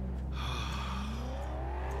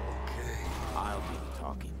 Okay. I'll do the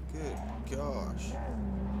talking. Good gosh.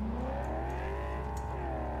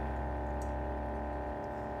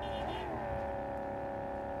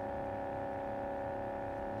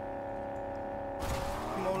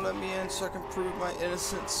 Come on, let me in so I can prove my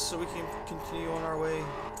innocence so we can continue on our way.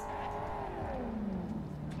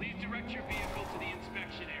 Please direct your vehicle to the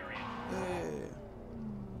inspection area. Hey.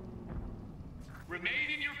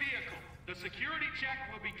 Remain in your vehicle. The security check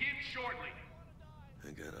will begin shortly.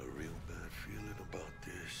 I got a real bad feeling about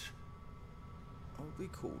this. Oh, be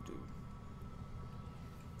cool, dude.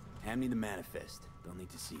 Hand me the manifest. They'll need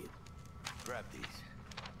to see it. Grab these.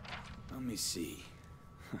 Let me see.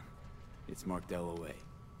 It's marked LOA.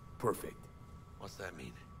 Perfect. What's that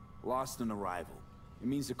mean? Lost on arrival. It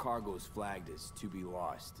means the cargo is flagged as to be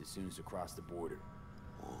lost as soon as they cross the border.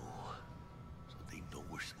 Oh, so they know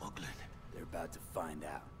we're smuggling. They're about to find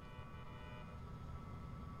out.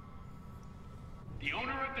 The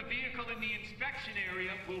owner of the vehicle in the inspection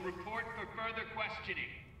area will report for further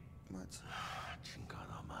questioning. What?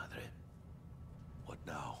 Chingada madre. What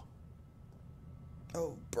now?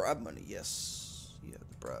 Oh, bribe money, yes. Yeah, the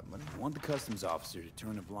bribe money. I want the customs officer to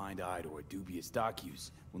turn a blind eye to our dubious dock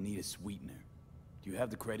use. We'll need a sweetener. Do you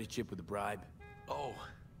have the credit chip with the bribe? Oh,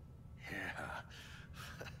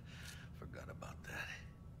 yeah. Forgot about that.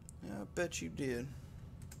 Yeah, I bet you did.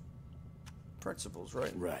 Principles,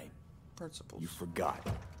 right? Right. Principles. You forgot.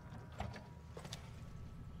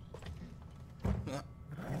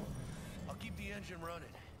 I'll keep the engine running.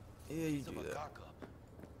 Yeah, you Needs do a that. cock-up.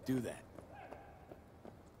 Do that.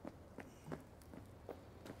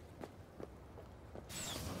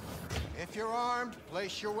 If you're armed,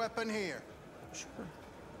 place your weapon here. Sure.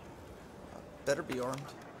 Better be armed.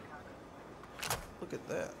 look at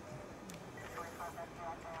that.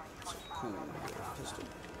 It's a cool pistol.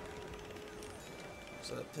 Is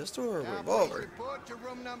that a pistol or a revolver? Report to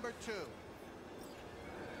room number 2.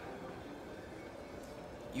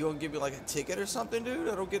 You gonna give me like a ticket or something, dude?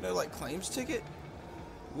 I don't get no like claims ticket.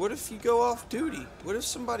 What if you go off duty? What if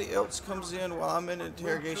somebody else comes in while I'm in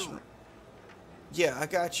interrogation? Yeah, I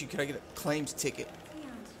got you. Can I get a claims ticket?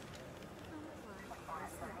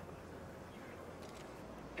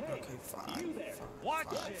 Okay, fine.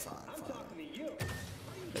 Fine.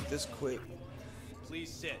 Make this quick. Please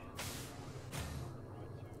sit.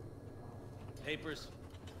 Papers.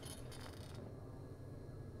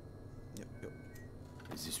 Yep.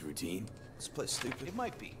 Is this routine? Let's play stupid. It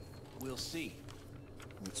might be. We'll see.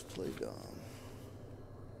 Let's play dumb.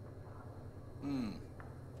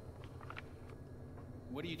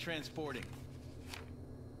 What are you transporting?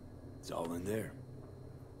 It's all in there.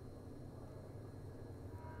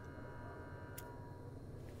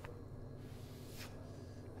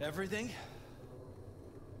 Everything?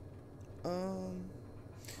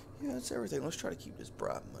 Yeah, it's everything. Let's try to keep this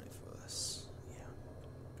bribe money for us. Yeah.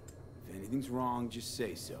 If anything's wrong, just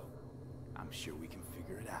say so. I'm sure we can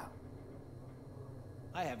figure it out.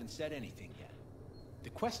 I haven't said anything yet.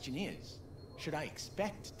 The question is, should I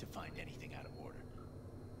expect to find anything out of order?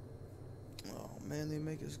 Oh man, they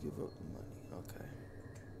make us give up the money. Okay.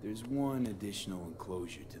 There's one additional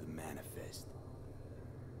enclosure to the manifest.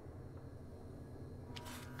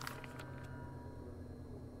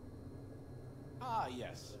 Ah,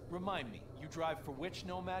 yes. Remind me, you drive for which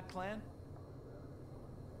nomad clan?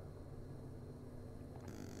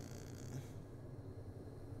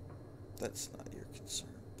 That's not your concern,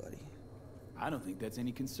 buddy. I don't think that's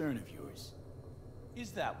any concern of yours.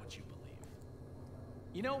 Is that what you believe?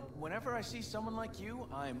 You know, whenever I see someone like you,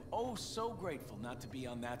 I'm oh so grateful not to be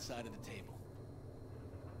on that side of the table.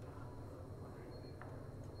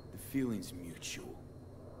 The feeling's mutual.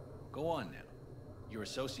 Go on now. Your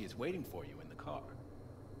associate's waiting for you in the car.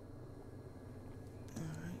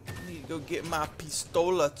 Alright, I need to go get my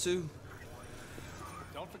pistola too.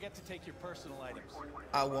 Don't forget to take your personal items.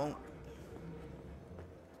 I won't.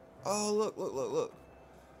 Oh, look.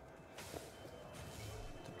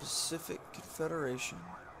 The Pacific Confederation.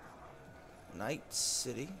 Night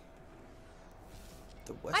City.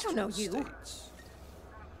 The Western States.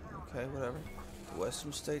 Okay, whatever. The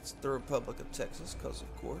Western States, the Republic of Texas, because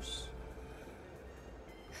of course.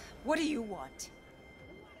 What do you want?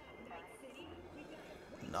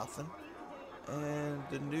 Nothing. And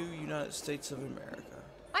the new United States of America.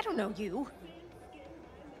 I don't know you.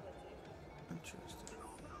 Interesting.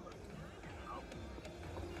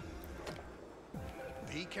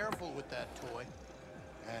 Be careful with that toy.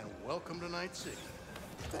 And welcome to Night City.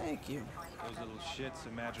 Thank you. Those little shits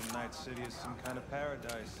imagine Night City is some kind of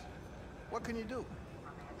paradise. What can you do?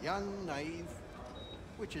 Young, naive,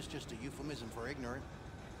 which is just a euphemism for ignorant.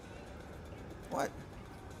 What?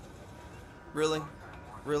 Really?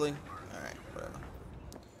 Really? Alright, whatever.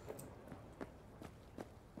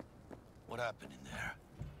 What happened in there?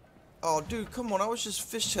 Oh, dude, come on. I was just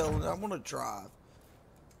fishtailing. I want to drive.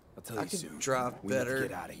 I'll tell you soon. I can drive better. We need to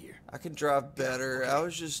get out of here. I can drive better. I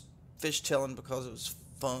was just fishtailing because it was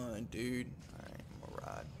fun, dude.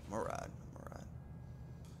 Alright, I'm gonna ride.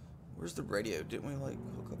 Where's the radio? Didn't we, like,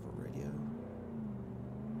 hook up a radio?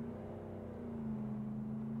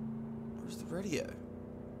 Where's the radio?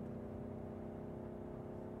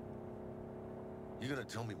 You gonna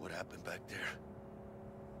tell me what happened back there?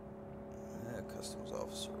 That customs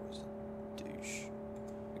officer was a douche.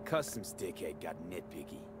 The customs dickhead got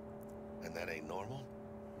nitpicky. And that ain't normal?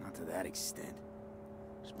 Not to that extent.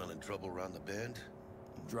 Smelling trouble around the bend?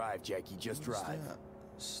 Drive, Jackie, just What's drive. that?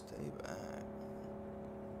 Stay back.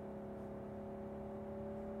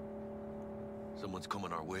 Someone's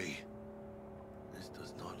coming our way. This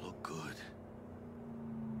does not look good.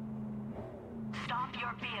 Stop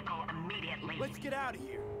your vehicle immediately. Let's get out of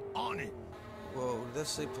here. On it! Whoa, did that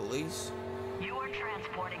say police? You are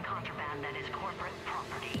transporting contraband that is corporate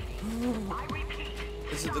property. I repeat.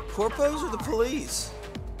 Is it the corpos or the police?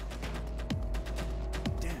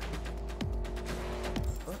 Damn.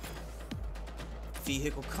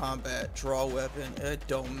 Vehicle combat, draw weapon, it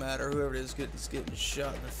don't matter. Whoever it is getting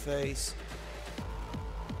shot in the face.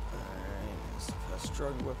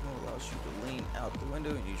 Struggling weapon allows you to lean out the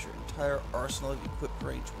window and use your entire arsenal of equipped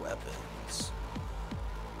range weapons.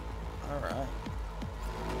 Alright.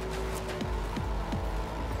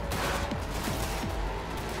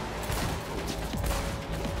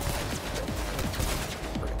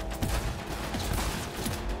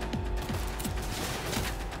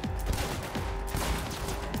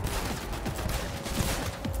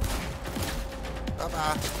 I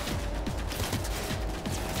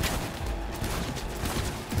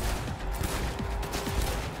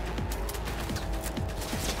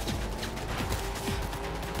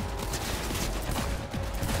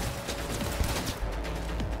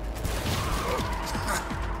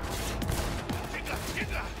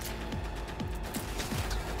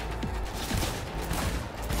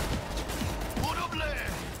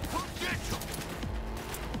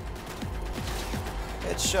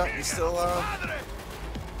Headshot, you still alive?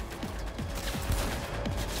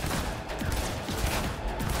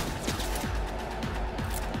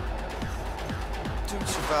 Dude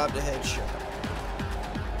survived a headshot.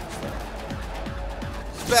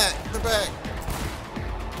 He's back. They're back.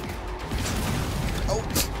 Oh,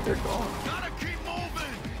 they're gone. Gotta keep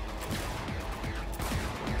moving.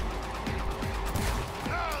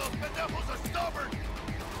 No, those pendejos are stubborn.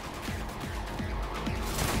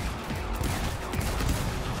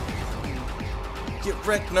 Get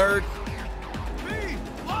wrecked, nerd. Me,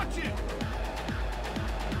 watch it.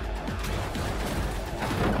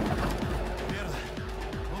 Mierda,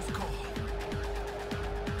 close call.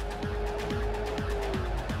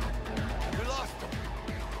 We lost them.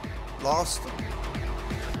 Lost them.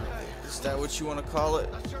 Is that what you want to call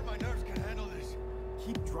it? Not sure my nerves can handle this.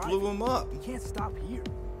 Keep driving. Blew him up. We can't stop here.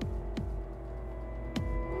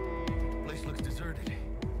 Place looks deserted.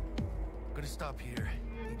 Gonna stop here.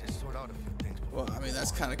 Need to sort out a few things. Well, I mean,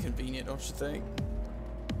 that's kind of convenient, don't you think?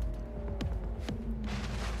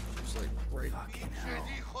 It's like right.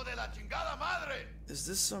 Hijo de la chingada madre. Is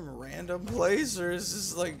this some random place, or is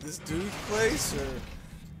this like this dude's place, or?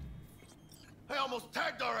 I almost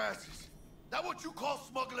tagged our asses. That what you call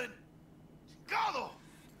smuggling? Chingado.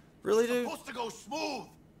 Really, dude? Supposed to go smooth.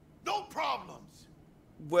 No problems.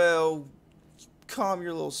 Well, calm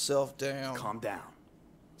your little self down. Calm down.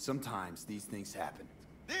 Sometimes these things happen.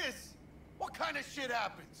 This? What kind of shit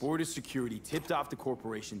happens? Border security tipped off the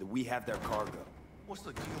corporation that we have their cargo. What's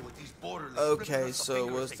the deal with these borderless? Okay, so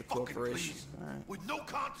it was the corporation. All right. With no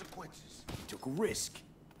consequences. He took a risk.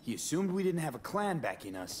 He assumed we didn't have a clan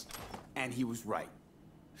backing us, and he was right.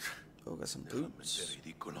 Oh, got some boots.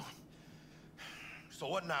 So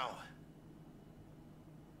what now?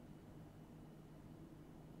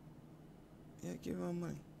 Yeah, give me my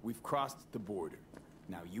money. We've crossed the border.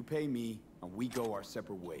 Now you pay me, and we go our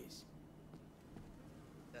separate ways.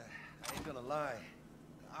 I ain't gonna lie.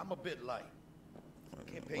 I'm a bit light.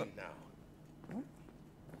 Can't pay you now.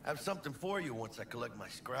 I have something for you once I collect my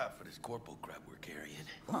scrap for this corpo crap we're carrying.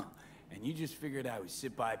 Huh. And you just figured I would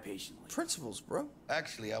sit by patiently. Principles, bro.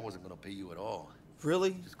 Actually, I wasn't gonna pay you at all.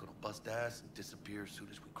 Really? Just gonna bust ass and disappear as soon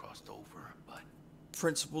as we crossed over, but...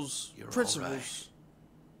 Principles. You're Principles.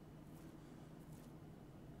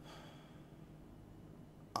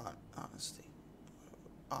 Honesty.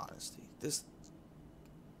 Honesty. This...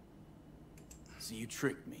 So you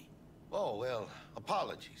tricked me. Oh, well,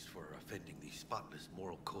 apologies for offending the spotless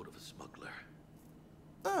moral code of a smuggler.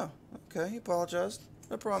 Oh, okay. He apologized.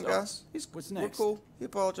 No problem, So, guys. what's We're next? cool. He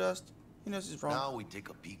apologized. He knows he's wrong. Now we take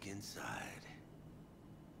a peek inside.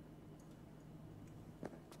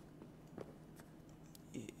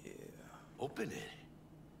 Yeah. Open it.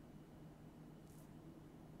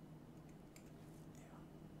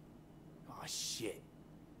 Oh shit.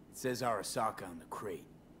 It says Arasaka on the crate.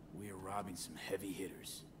 We are robbing some heavy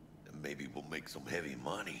hitters. And maybe we'll make some heavy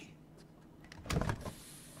money. Oh,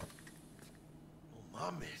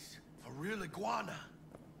 mames. A real iguana.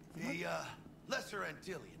 A, lesser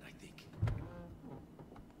Antillean, I think.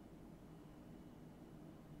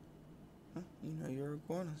 Huh? You know your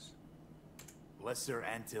iguanas. Lesser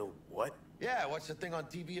Antil what? Yeah, I watched the thing on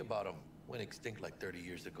TV about them. Went extinct like 30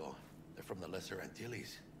 years ago. They're from the Lesser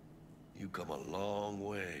Antilles. You come a long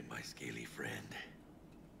way, my scaly friend.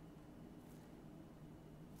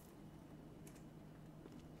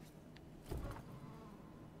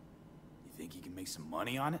 You think you can make some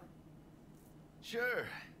money on it? Sure.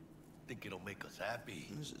 Think it'll make us happy.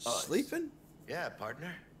 Is it sleeping? Yeah,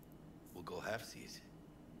 partner. We'll go halfsies.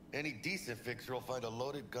 Any decent fixer will find a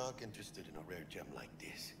loaded gonk interested in a rare gem like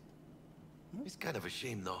this. It's kind of a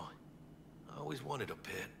shame, though. I always wanted a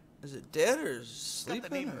pet. Is it dead or is it Got the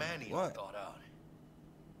sleeping name or Manny what? thought out.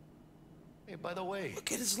 Hey, by the way,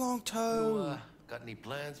 Look at his long toe. got any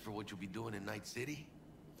plans for what you'll be doing in Night City?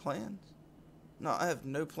 Plans? No, I have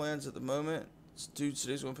no plans at the moment. This dude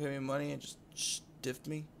said he's gonna pay me money and just stiffed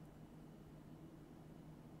me.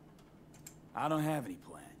 I don't have any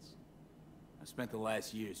plans. I spent the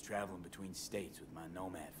last years traveling between states with my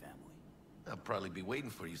nomad family. I'll probably be waiting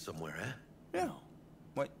for you somewhere, huh? Yeah. No.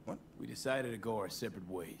 Wait, what? We decided to go our separate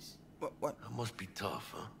ways. What? That must be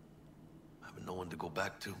tough, huh? Having no one to go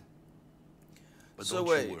back to. But So don't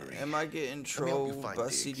wait, you worry. am I getting Let me help you trolled find by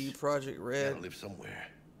digs. CD Projekt You Red? gotta live somewhere.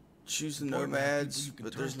 Choosing Important to have nomads, people you can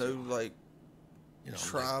but there's turn no like You know,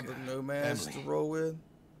 tribe like, of nomads family. to roll with.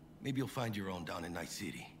 Maybe you'll find your own down in Night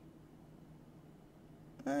City.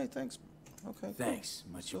 Hey, thanks. Okay, Thanks,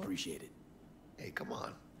 much Sure. appreciated. Hey, come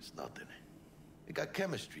on. It's nothing. We got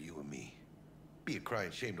chemistry, you and me. Be a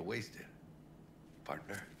crying shame to waste it.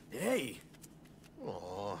 Partner. Hey!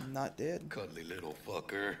 Aw. I'm not dead. Cuddly little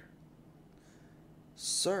fucker.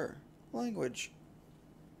 Sir, language.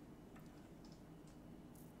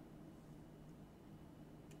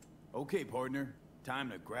 Okay, partner. Time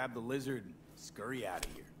to grab the lizard and scurry out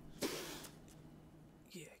of here.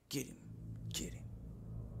 Yeah, get him. Get him.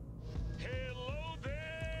 Hello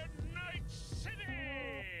there, Night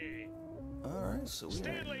City! Alright, so we're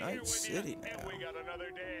Stanley in here Night with City you, and now. we got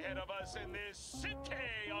another day ahead of us in this city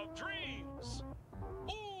of dreams.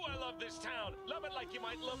 Ooh, I love this town. Love it like you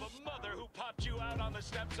might love a mother who popped you out on the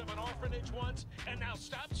steps of an orphanage once and now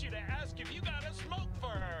stops you to ask if you got a smoke for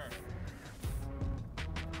her.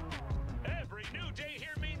 Every new day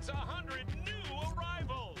here means 100 new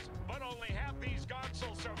arrivals, but only half these gonks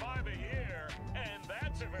will survive a year, and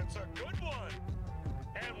that's if it's a good one.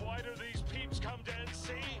 And why do these peeps come to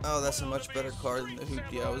NC? Oh, that's a much better car than the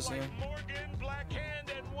hoopty I was in. Morgan,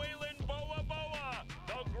 Blackhand, and Waylon Boa Boa.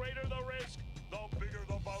 The greater the risk, the bigger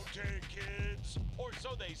the bounty, kids. Or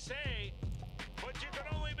so they say. But you can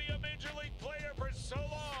only be a major league player for so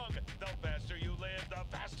long. The faster you live, the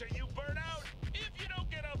faster you burn out. If you don't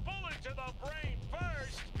get a bullet to the brain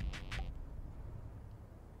first.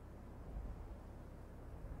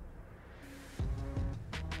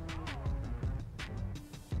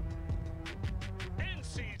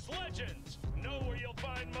 NC's legends. Know where you'll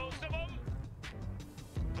find most of them?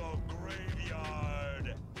 The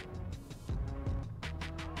graveyard.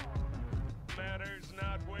 Matters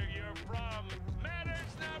not where you're from.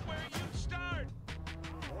 Matters not where you start.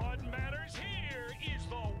 What matters here is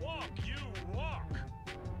the walk you walk.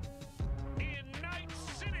 In Night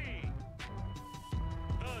City.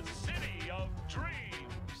 The city of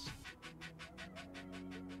dreams.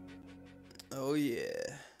 Oh yeah.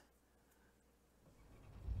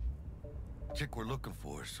 Chick we're looking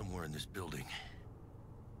for is somewhere in this building.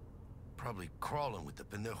 Probably crawling with the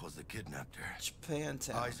pendejos that kidnapped her.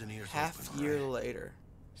 Japantown. Eyes and ears Half open, year right? later.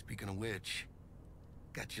 Speaking of which,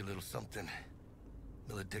 got you a little something.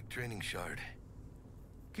 Militech training shard.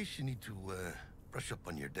 In case you need to, brush up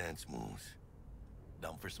on your dance moves.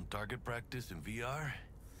 Down for some target practice in VR?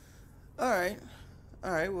 Alright.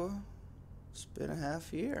 Alright, well, it's been a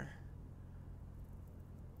half year.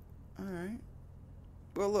 Alright.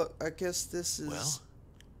 Well, look, I guess this is... Well?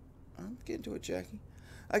 I'm getting to it, Jackie.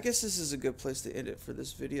 I guess this is a good place to end it for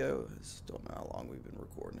this video. I don't know how long we've been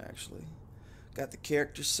recording, actually. Got the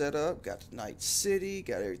character set up, got the Night City,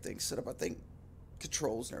 got everything set up. I think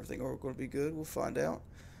controls and everything are going to be good. We'll find out.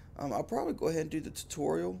 I'll probably go ahead and do the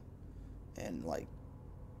tutorial and, like,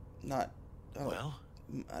 not... Well?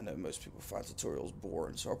 I know most people find tutorials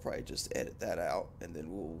boring, so I'll probably just edit that out, and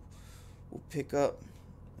then we'll pick up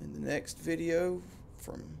in the next video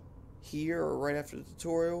from here or right after the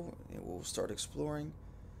tutorial, and we'll start exploring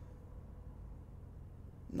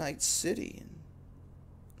Night City and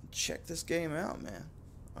check this game out, man.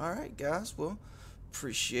 Alright, guys, well,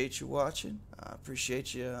 appreciate you watching. I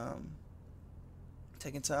appreciate you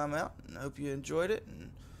taking time out, and I hope you enjoyed it, and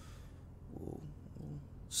we'll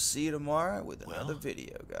see you tomorrow with another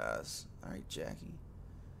video, guys. Alright, Jackie.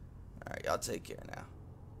 Alright, y'all take care now.